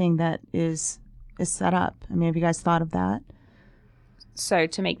anything that is set up? I mean, have you guys thought of that? So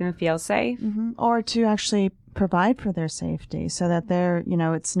to make them feel safe? Mm-hmm. Or to actually provide for their safety so that they're,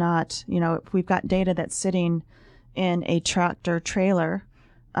 it's not, if we've got data that's sitting in a tractor trailer,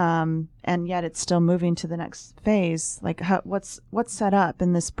 and yet it's still moving to the next phase, like what's set up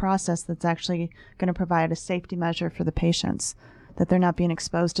in this process that's actually going to provide a safety measure for the patients, that they're not being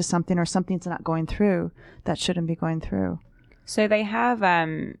exposed to something or something's not going through that shouldn't be going through? So they have,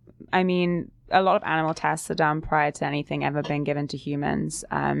 a lot of animal tests are done prior to anything ever being given to humans.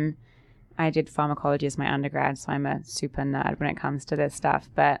 I did pharmacology as my undergrad, so I'm a super nerd when it comes to this stuff.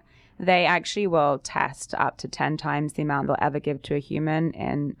 But they actually will test up to 10 times the amount they'll ever give to a human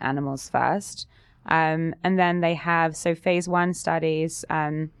in animals first. And then they have, phase 1 studies,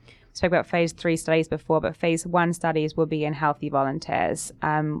 spoke about phase 3 studies before, but phase 1 studies will be in healthy volunteers,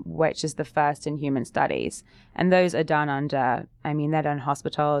 which is the first in human studies. And those are done they're done in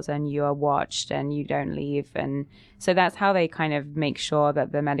hospitals, and you are watched and you don't leave. And so that's how they kind of make sure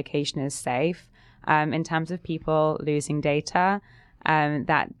that the medication is safe. In terms of people losing data,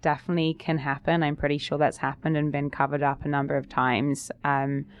 that definitely can happen. I'm pretty sure that's happened and been covered up a number of times.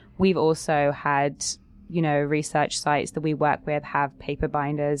 We've also had research sites that we work with have paper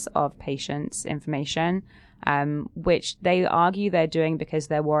binders of patients' information, which they argue they're doing because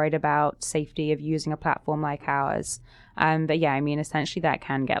they're worried about safety of using a platform like ours. But yeah, essentially that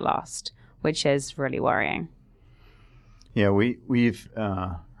can get lost, which is really worrying. Yeah, we've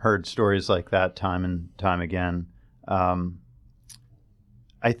heard stories like that time and time again.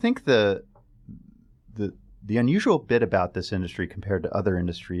 I think the unusual bit about this industry compared to other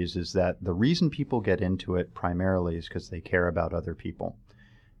industries is that the reason people get into it primarily is because they care about other people.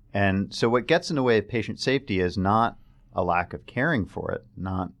 And so what gets in the way of patient safety is not a lack of caring for it,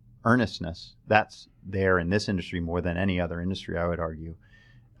 not earnestness. That's there in this industry more than any other industry, I would argue.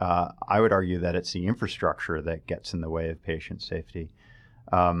 I would argue that it's the infrastructure that gets in the way of patient safety.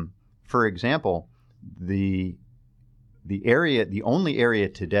 For example, the only area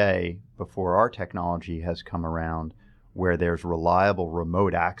today before our technology has come around where there's reliable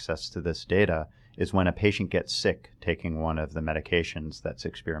remote access to this data is when a patient gets sick taking one of the medications that's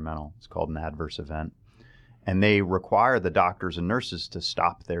experimental. It's called an adverse event. And they require the doctors and nurses to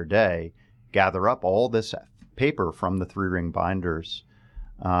stop their day, gather up all this paper from the 3-ring binders,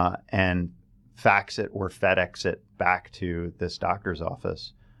 and fax it or FedEx it back to this doctor's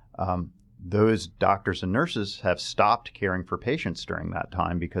office. Those doctors and nurses have stopped caring for patients during that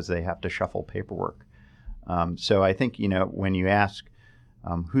time because they have to shuffle paperwork. So I think, when you ask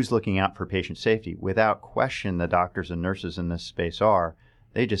who's looking out for patient safety, without question, the doctors and nurses in this space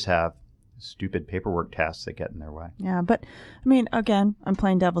they just have stupid paperwork tasks that get in their way. Yeah, but again, I'm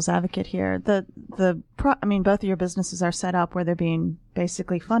playing devil's advocate here. Both of your businesses are set up where they're being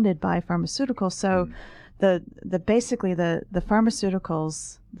basically funded by pharmaceuticals. So basically the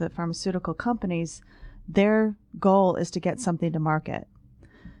pharmaceuticals, the pharmaceutical companies, their goal is to get something to market.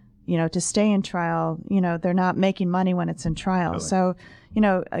 To stay in trial, they're not making money when it's in trial. Really? So,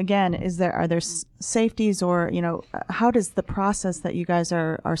 again, are there safeties or, how does the process that you guys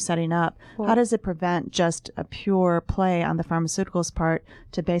are setting up, how does it prevent just a pure play on the pharmaceuticals part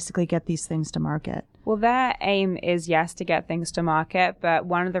to basically get these things to market? Well, their aim is, yes, to get things to market, but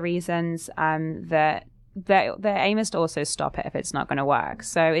one of the reasons that their aim is to also stop it if it's not going to work.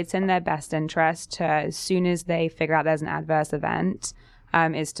 So it's in their best interest to, as soon as they figure out there's an adverse event,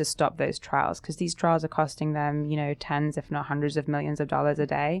 is to stop those trials, because these trials are costing them, tens, if not hundreds of millions of dollars a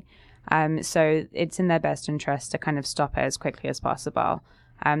day. So it's in their best interest to kind of stop it as quickly as possible.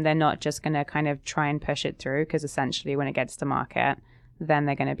 They're not just going to kind of try and push it through, because essentially when it gets to market, then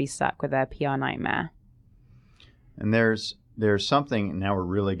they're going to be stuck with a PR nightmare. And there's something, now we're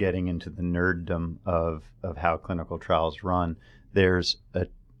really getting into the nerddom of how clinical trials run. There's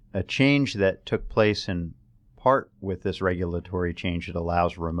a change that took place in part with this regulatory change that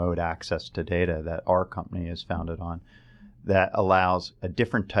allows remote access to data that our company is founded on, that allows a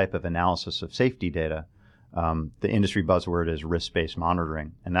different type of analysis of safety data. The industry buzzword is risk-based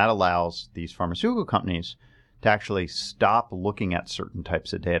monitoring, and that allows these pharmaceutical companies to actually stop looking at certain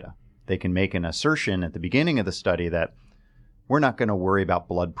types of data. They can make an assertion at the beginning of the study that we're not going to worry about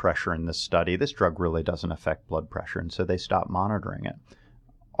blood pressure in this study. This drug really doesn't affect blood pressure, and so they stop monitoring it.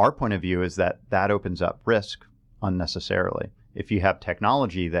 our point of view is that that opens up risk unnecessarily. If you have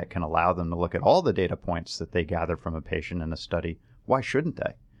technology that can allow them to look at all the data points that they gather from a patient in a study, why shouldn't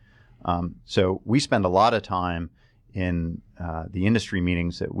they? So we spend a lot of time in the industry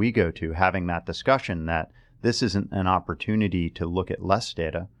meetings that we go to having that discussion that this isn't an opportunity to look at less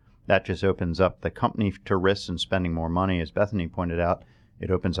data. That just opens up the company to risks and spending more money. As Bethany pointed out,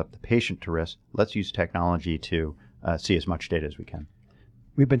 it opens up the patient to risk. Let's use technology to see as much data as we can.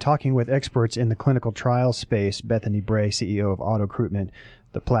 We've been talking with experts in the clinical trial space. Bethany Bray, CEO of AutoCruitment,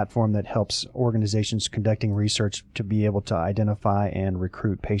 the platform that helps organizations conducting research to be able to identify and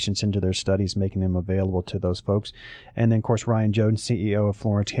recruit patients into their studies, making them available to those folks. And then, of course, Ryan Jones, CEO of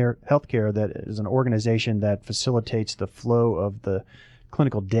Florence Healthcare, that is an organization that facilitates the flow of the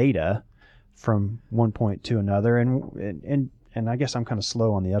clinical data from one point to another. And I guess I'm kind of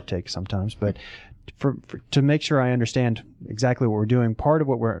slow on the uptake sometimes, but to make sure I understand exactly what we're doing, part of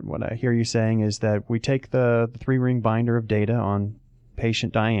what I hear you saying is that we take the 3-ring binder of data on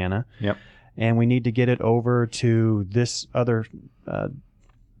patient Diana, yep, and we need to get it over to this other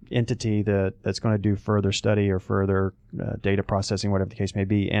entity that's going to do further study or further data processing, whatever the case may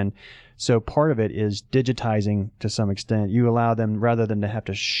be. And so part of it is digitizing to some extent. You allow them, rather than to have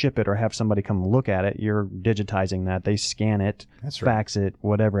to ship it or have somebody come look at it, you're digitizing that. They scan it, That's right, fax it,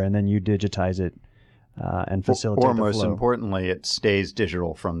 whatever, and then you digitize it and facilitate or the most flow. importantly, it stays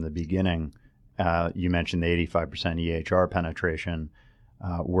digital from the beginning. You mentioned the 85% EHR penetration.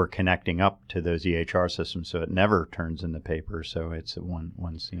 We're connecting up to those EHR systems, so it never turns into paper. So it's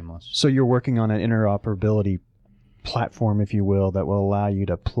one seamless. So you're working on an interoperability platform, if you will, that will allow you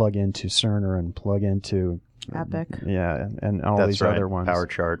to plug into Cerner and plug into Epic. Yeah, and all That's these right. other ones.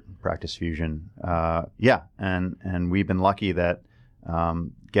 PowerChart, Practice Fusion. And we've been lucky that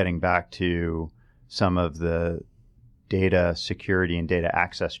getting back to some of the data security and data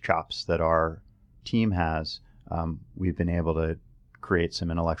access chops that our team has, we've been able to create some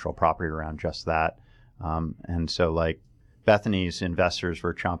intellectual property around just that. And so like Bethany's investors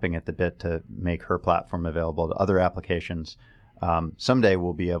were chomping at the bit to make her platform available to other applications. Someday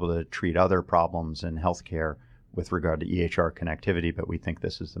we'll be able to treat other problems in healthcare with regard to EHR connectivity, but we think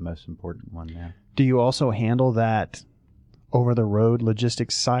this is the most important one now. Do you also handle that over-the-road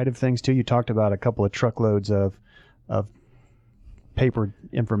logistics side of things too? You talked about a couple of truckloads of paper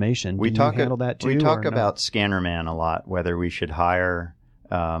information. Do you handle that too? We talk about Scannerman a lot, whether we should hire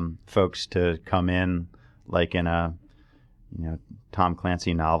folks to come in like in a Tom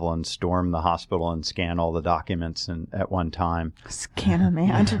Clancy novel and storm the hospital and scan all the documents at one time.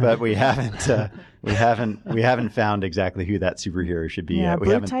 Scannerman. But we haven't found exactly who that superhero should be yeah, yet.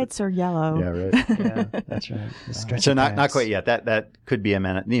 blue tights or yellow. Yeah, right. Yeah, that's right. So not quite yet. That could be a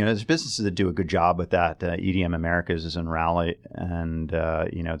minute. There's businesses that do a good job with that. EDM Americas is in Raleigh, and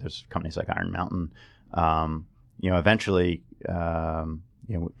there's companies like Iron Mountain. Eventually,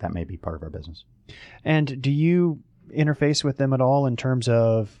 that may be part of our business. And do you interface with them at all in terms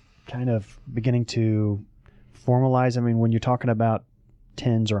of kind of beginning to formalize? I mean, when you're talking about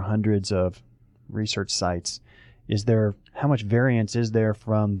tens or hundreds of research sites, how much variance is there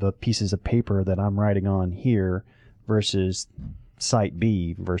from the pieces of paper that I'm writing on here versus site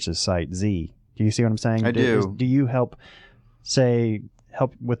B versus site Z? Do you see what I'm saying? I do. Do you help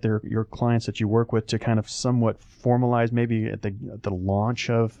with your clients that you work with to kind of somewhat formalize maybe at the launch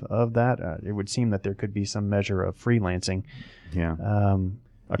of that? It would seem that there could be some measure of freelancing. Yeah.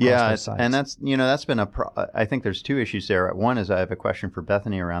 Across those sites. And that's been I think there's two issues there. One is I have a question for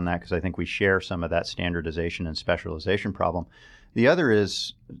Bethany around that because I think we share some of that standardization and specialization problem. The other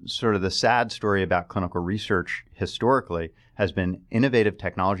is sort of the sad story about clinical research historically has been innovative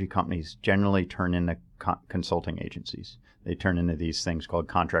technology companies generally turn into consulting agencies. They turn into these things called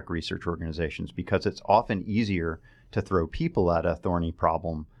contract research organizations because it's often easier to throw people at a thorny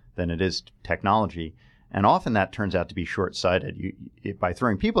problem than it is technology. And often that turns out to be short-sighted. By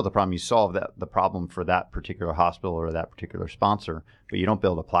throwing people at the problem, you solve the problem for that particular hospital or that particular sponsor, but you don't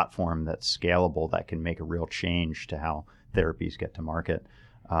build a platform that's scalable that can make a real change to how therapies get to market.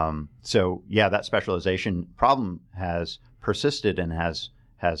 That specialization problem has persisted and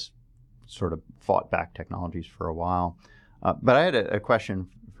has sort of fought back technologies for a while. But I had a question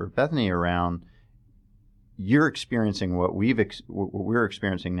for Bethany around you're experiencing what we're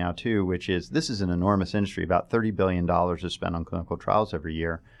experiencing now too, which is this is an enormous industry. About $30 billion is spent on clinical trials every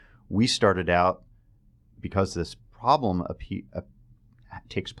year. We started out because this problem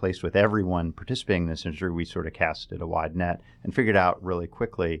takes place with everyone participating in this industry. We sort of casted a wide net and figured out really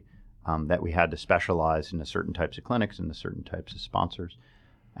quickly that we had to specialize into certain types of clinics and to certain types of sponsors.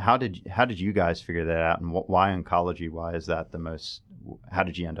 How did you guys figure that out, and why oncology? Why is that the most How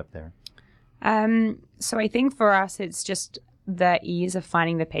did you end up there? So I think for us, it's just the ease of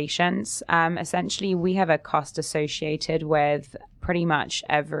finding the patients. Essentially, we have a cost associated with pretty much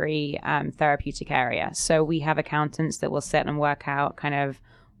every therapeutic area. So we have accountants that will sit and work out kind of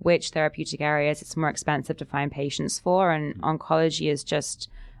which therapeutic areas it's more expensive to find patients for. And oncology is just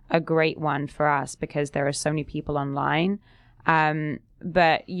a great one for us because there are so many people online.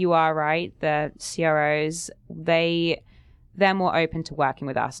 But you are right, the CROs, they're more open to working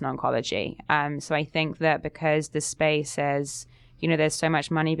with us in oncology. So I think that because the space is, there's so much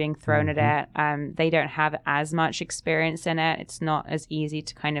money being thrown at it, they don't have as much experience in it. It's not as easy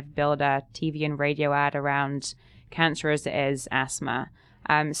to kind of build a TV and radio ad around cancer as it is asthma.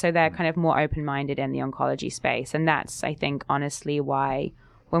 So they're kind of more open-minded in the oncology space. And that's, I think, honestly why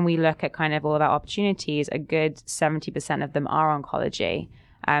when we look at kind of all of our opportunities, a good 70% of them are oncology.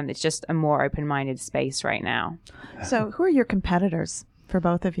 It's just a more open-minded space right now. So who are your competitors for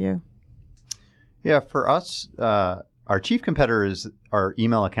both of you? Yeah, for us, our chief competitors are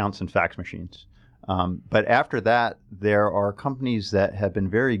email accounts and fax machines. But after that, there are companies that have been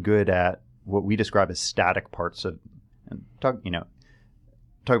very good at what we describe as static parts of, and talk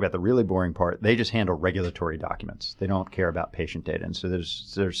about the really boring part. They just handle regulatory documents. They don't care about patient data. And so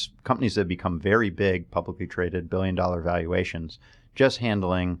there's companies that become very big, publicly traded, billion-dollar valuations, just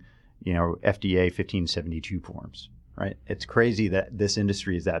handling, FDA 1572 forms, right? It's crazy that this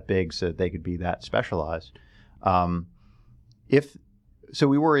industry is that big so that they could be that specialized. So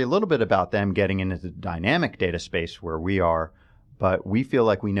we worry a little bit about them getting into the dynamic data space where we are, but we feel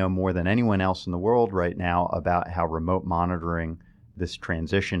like we know more than anyone else in the world right now about how remote monitoring this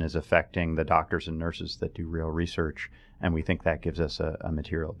transition is affecting the doctors and nurses that do real research, and we think that gives us a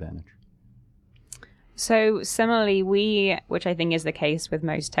material advantage. So similarly, which I think is the case with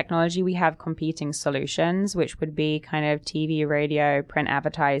most technology, we have competing solutions, which would be kind of TV, radio, print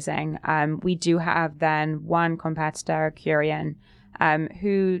advertising. We do have then one competitor, Curian,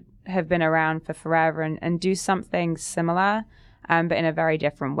 who have been around for forever and do something similar, but in a very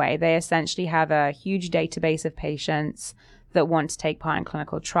different way. They essentially have a huge database of patients that want to take part in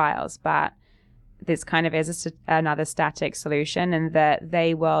clinical trials, but this kind of is another static solution, and that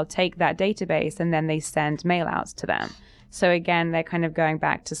they will take that database and then they send mail outs to them. So again, they're kind of going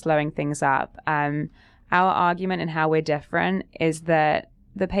back to slowing things up. Our argument and how we're different is that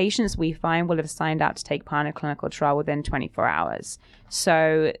the patients we find will have signed up to take part in a clinical trial within 24 hours.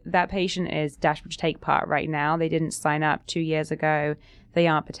 So that patient is desperate to take part right now. They didn't sign up 2 years ago. They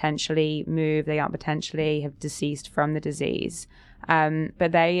aren't potentially moved. They aren't potentially have deceased from the disease.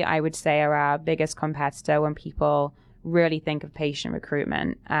 But they, I would say, are our biggest competitor when people really think of patient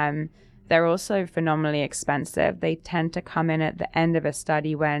recruitment. They're also phenomenally expensive. They tend to come in at the end of a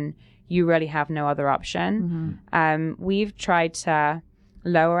study when you really have no other option. We've tried to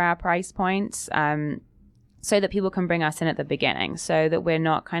lower our price points so that people can bring us in at the beginning, so that we're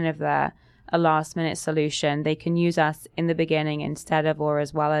not kind of a last minute solution. They can use us in the beginning instead of or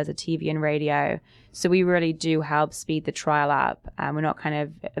as well as a TV and radio. So we really do help speed the trial up. We're not kind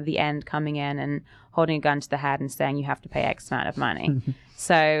of at the end coming in and holding a gun to the head and saying you have to pay X amount of money.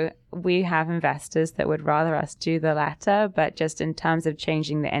 So we have investors that would rather us do the latter, but just in terms of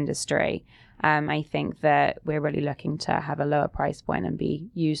changing the industry, I think that we're really looking to have a lower price point and be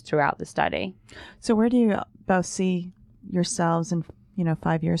used throughout the study. So where do you both see yourselves in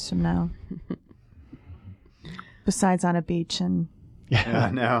 5 years from now? Besides on a beach and...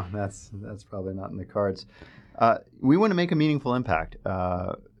 No, that's probably not in the cards. We want to make a meaningful impact.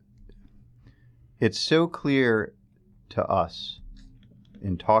 It's so clear to us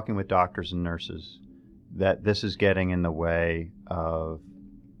in talking with doctors and nurses that this is getting in the way of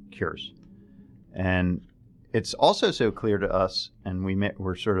cures. And it's also so clear to us, and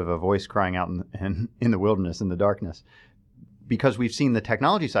we're sort of a voice crying out in the wilderness, in the darkness, because we've seen the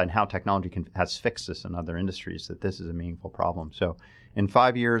technology side and how technology has fixed this in other industries, that this is a meaningful problem. So in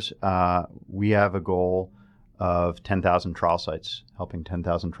 5 years, we have a goal of 10,000 trial sites, helping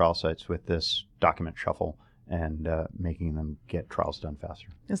 10,000 trial sites with this document shuffle and making them get trials done faster.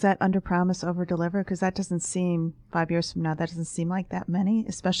 Does that under promise, over deliver? Because that doesn't seem, 5 years from now, that doesn't seem like that many,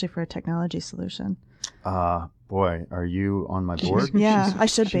 especially for a technology solution. Boy, are you on my board? Yeah, I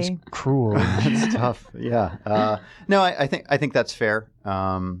should be. Cruel. That's tough. Yeah. No, I think that's fair.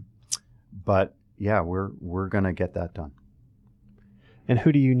 But yeah, we're going to get that done. And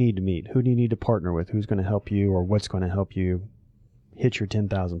who do you need to meet? Who do you need to partner with? Who's going to help you, or what's going to help you hit your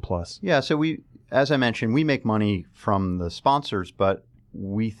 10,000 plus? Yeah. So as I mentioned, we make money from the sponsors, but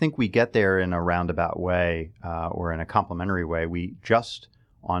we think we get there in a roundabout way or in a complementary way. We just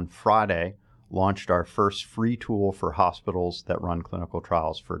on Friday launched our first free tool for hospitals that run clinical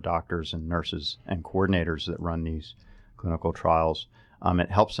trials, for doctors and nurses and coordinators that run these clinical trials.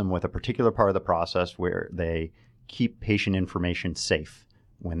 It helps them with a particular part of the process where they keep patient information safe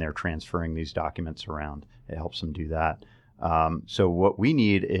when they're transferring these documents around. It helps them do that. So what we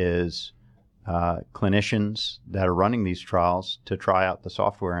need is clinicians that are running these trials to try out the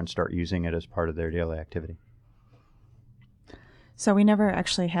software and start using it as part of their daily activity. So we never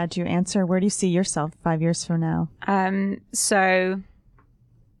actually had you answer, where do you see yourself 5 years from now? So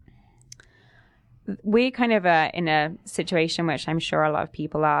we're kind of in a situation, which I'm sure a lot of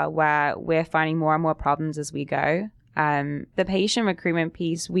people are, where we're finding more and more problems as we go. The patient recruitment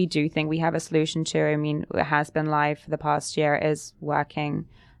piece, we do think we have a solution to. I mean, it has been live for the past year, is working.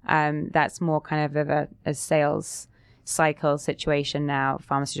 That's more kind of a sales cycle situation now.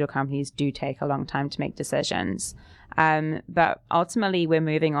 Pharmaceutical companies do take a long time to make decisions. But ultimately, we're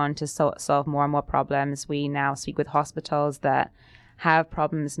moving on to solve more and more problems. We now speak with hospitals that have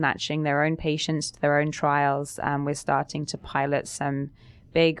problems matching their own patients to their own trials. We're starting to pilot some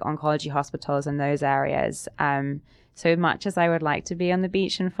big oncology hospitals in those areas. So much as I would like to be on the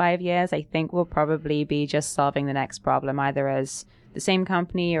beach in 5 years, I think we'll probably be just solving the next problem, either as the same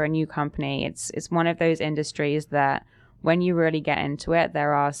company or a new company. It's one of those industries that when you really get into it,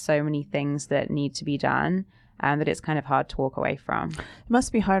 there are so many things that need to be done. That it's kind of hard to walk away from. It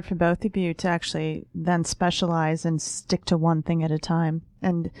must be hard for both of you to actually then specialize and stick to one thing at a time.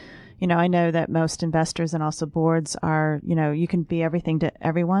 And, I know that most investors and also boards are, you can be everything to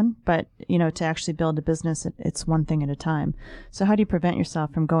everyone, but, to actually build a business, it's one thing at a time. So how do you prevent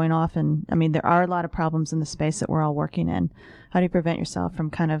yourself from going off? And, there are a lot of problems in the space that we're all working in. How do you prevent yourself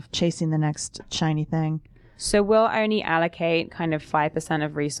from kind of chasing the next shiny thing? So we'll only allocate kind of 5%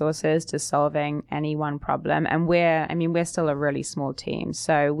 of resources to solving any one problem. And we're still a really small team.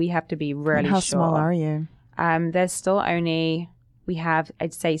 So we have to be really sure. How small are you? There's still we have,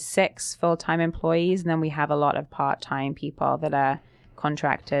 I'd say, 6 full-time employees. And then we have a lot of part-time people that are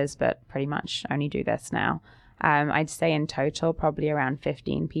contractors, but pretty much only do this now. I'd say in total, probably around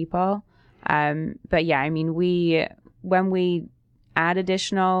 15 people. But yeah, when we add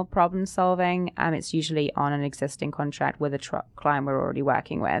additional problem solving, it's usually on an existing contract with a client we're already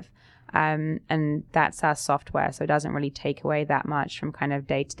working with. And that's our software, so it doesn't really take away that much from kind of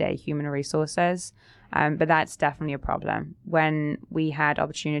day-to-day human resources. But that's definitely a problem. When we had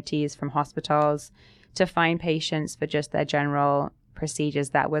opportunities from hospitals to find patients for just their general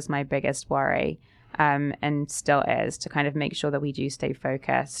procedures, that was my biggest worry, and still is, to kind of make sure that we do stay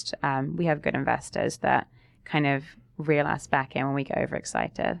focused. We have good investors that kind of reel us back in when we get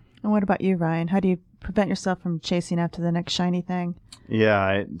overexcited. And what about you, Ryan? How do you prevent yourself from chasing after the next shiny thing?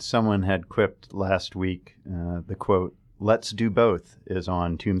 Yeah, someone had quipped last week, the quote, "Let's do both," is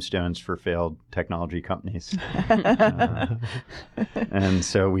on tombstones for failed technology companies. And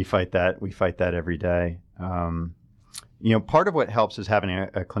so we fight that every day. Part of what helps is having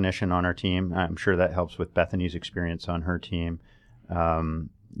a clinician on our team. I'm sure that helps with Bethany's experience on her team.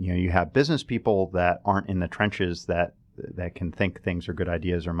 You have business people that aren't in the trenches that can think things are good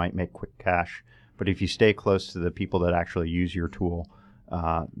ideas or might make quick cash. But if you stay close to the people that actually use your tool,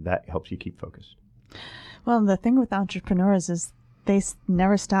 that helps you keep focused. Well, the thing with entrepreneurs is they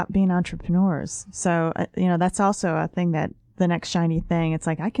never stop being entrepreneurs. So, that's also a thing that the next shiny thing, it's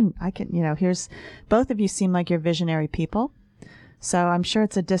like, I can, here's, both of you seem like you're visionary people. So I'm sure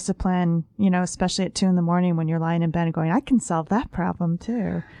it's a discipline, especially at 2 a.m. when you're lying in bed and going, I can solve that problem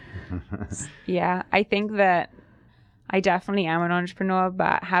too. Yeah, I think that I definitely am an entrepreneur,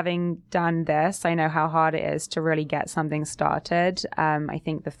 but having done this, I know how hard it is to really get something started. I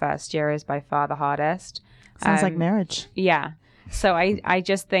think the first year is by far the hardest. Sounds like marriage. Yeah. So I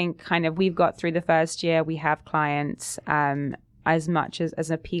just think kind of we've got through the first year. We have clients. As much as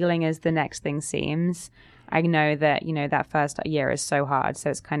appealing as the next thing seems, I know that, that first year is so hard. So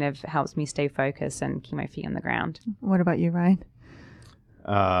it's kind of helps me stay focused and keep my feet on the ground. What about you, Ryan?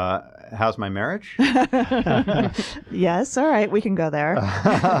 How's my marriage? Yes. All right. We can go there.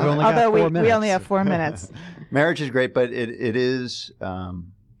 We only have 4 minutes. Marriage is great, but it is,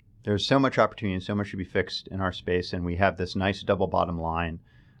 there's so much opportunity and so much to be fixed in our space. And we have this nice double bottom line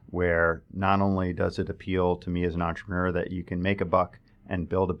where not only does it appeal to me as an entrepreneur that you can make a buck and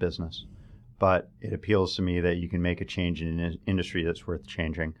build a business, but it appeals to me that you can make a change in an industry that's worth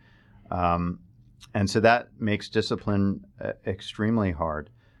changing. And so that makes discipline extremely hard.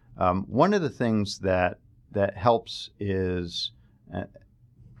 One of the things that helps is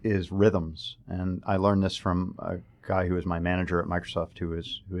rhythms. And I learned this from a guy who was my manager at Microsoft who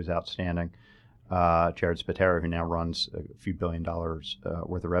is outstanding. Jared Spataro, who now runs a few $1 billion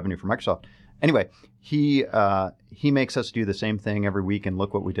worth of revenue for Microsoft. Anyway, he makes us do the same thing every week, and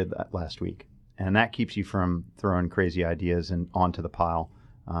look what we did that last week. And that keeps you from throwing crazy ideas onto the pile,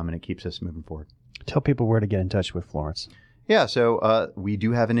 and it keeps us moving forward. Tell people where to get in touch with Florence. Yeah, so we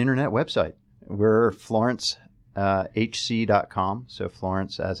do have an internet website. We're FlorenceHC.com, so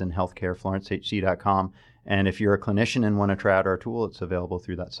Florence as in healthcare, FlorenceHC.com. And if you're a clinician and want to try out our tool, it's available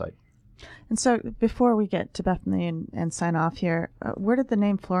through that site. And so before we get to Bethany and sign off here, where did the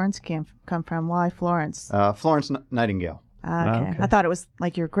name Florence come from? Why Florence? Florence Nightingale. Okay. I thought it was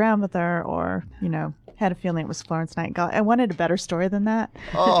like your grandmother, or, had a feeling it was Florence Nightingale. I wanted a better story than that.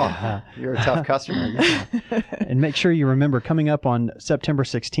 Oh, you're a tough customer. And make sure you remember, coming up on September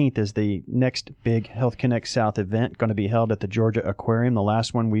 16th is the next big Health Connect South event, going to be held at the Georgia Aquarium. The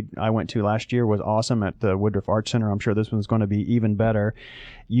last one I went to last year was awesome at the Woodruff Arts Center. I'm sure this one's going to be even better.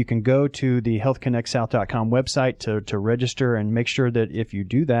 You can go to the healthconnectsouth.com website to register, and make sure that if you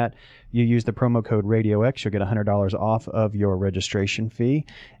do that, you use the promo code RadioX. You'll get $100 off of your registration fee,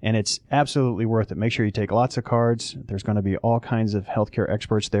 and it's absolutely worth it. Make sure you take lots of cards. There's going to be all kinds of healthcare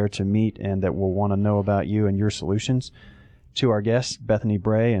experts there to meet and that will want to know about you and your solutions. To our guests, Bethany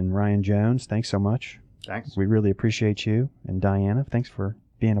Bray and Ryan Jones, thanks so much. Thanks. We really appreciate you. And Diana, thanks for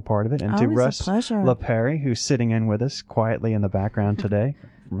being a part of it. And to Always Russ a pleasure. LaPerry, who's sitting in with us quietly in the background today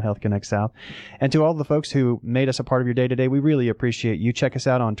from Health Connect South. And to all the folks who made us a part of your day today, we really appreciate you. Check us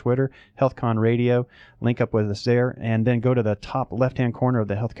out on Twitter, HealthCon Radio. Link up with us there. And then go to the top left-hand corner of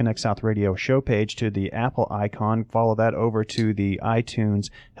the Health Connect South Radio show page to the Apple icon. Follow that over to the iTunes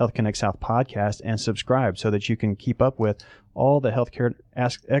Health Connect South podcast and subscribe so that you can keep up with all the healthcare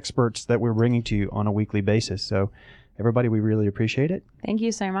experts that we're bringing to you on a weekly basis. So everybody, we really appreciate it. Thank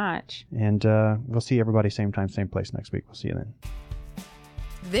you so much. And we'll see everybody same time, same place next week. We'll see you then.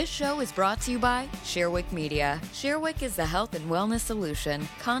 This show is brought to you by Sharewick Media. Sharewick is the health and wellness solution,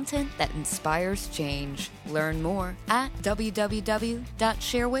 content that inspires change. Learn more at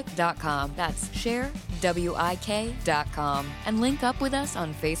www.sharewick.com. That's sharewik.com. And link up with us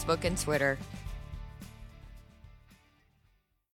on Facebook and Twitter.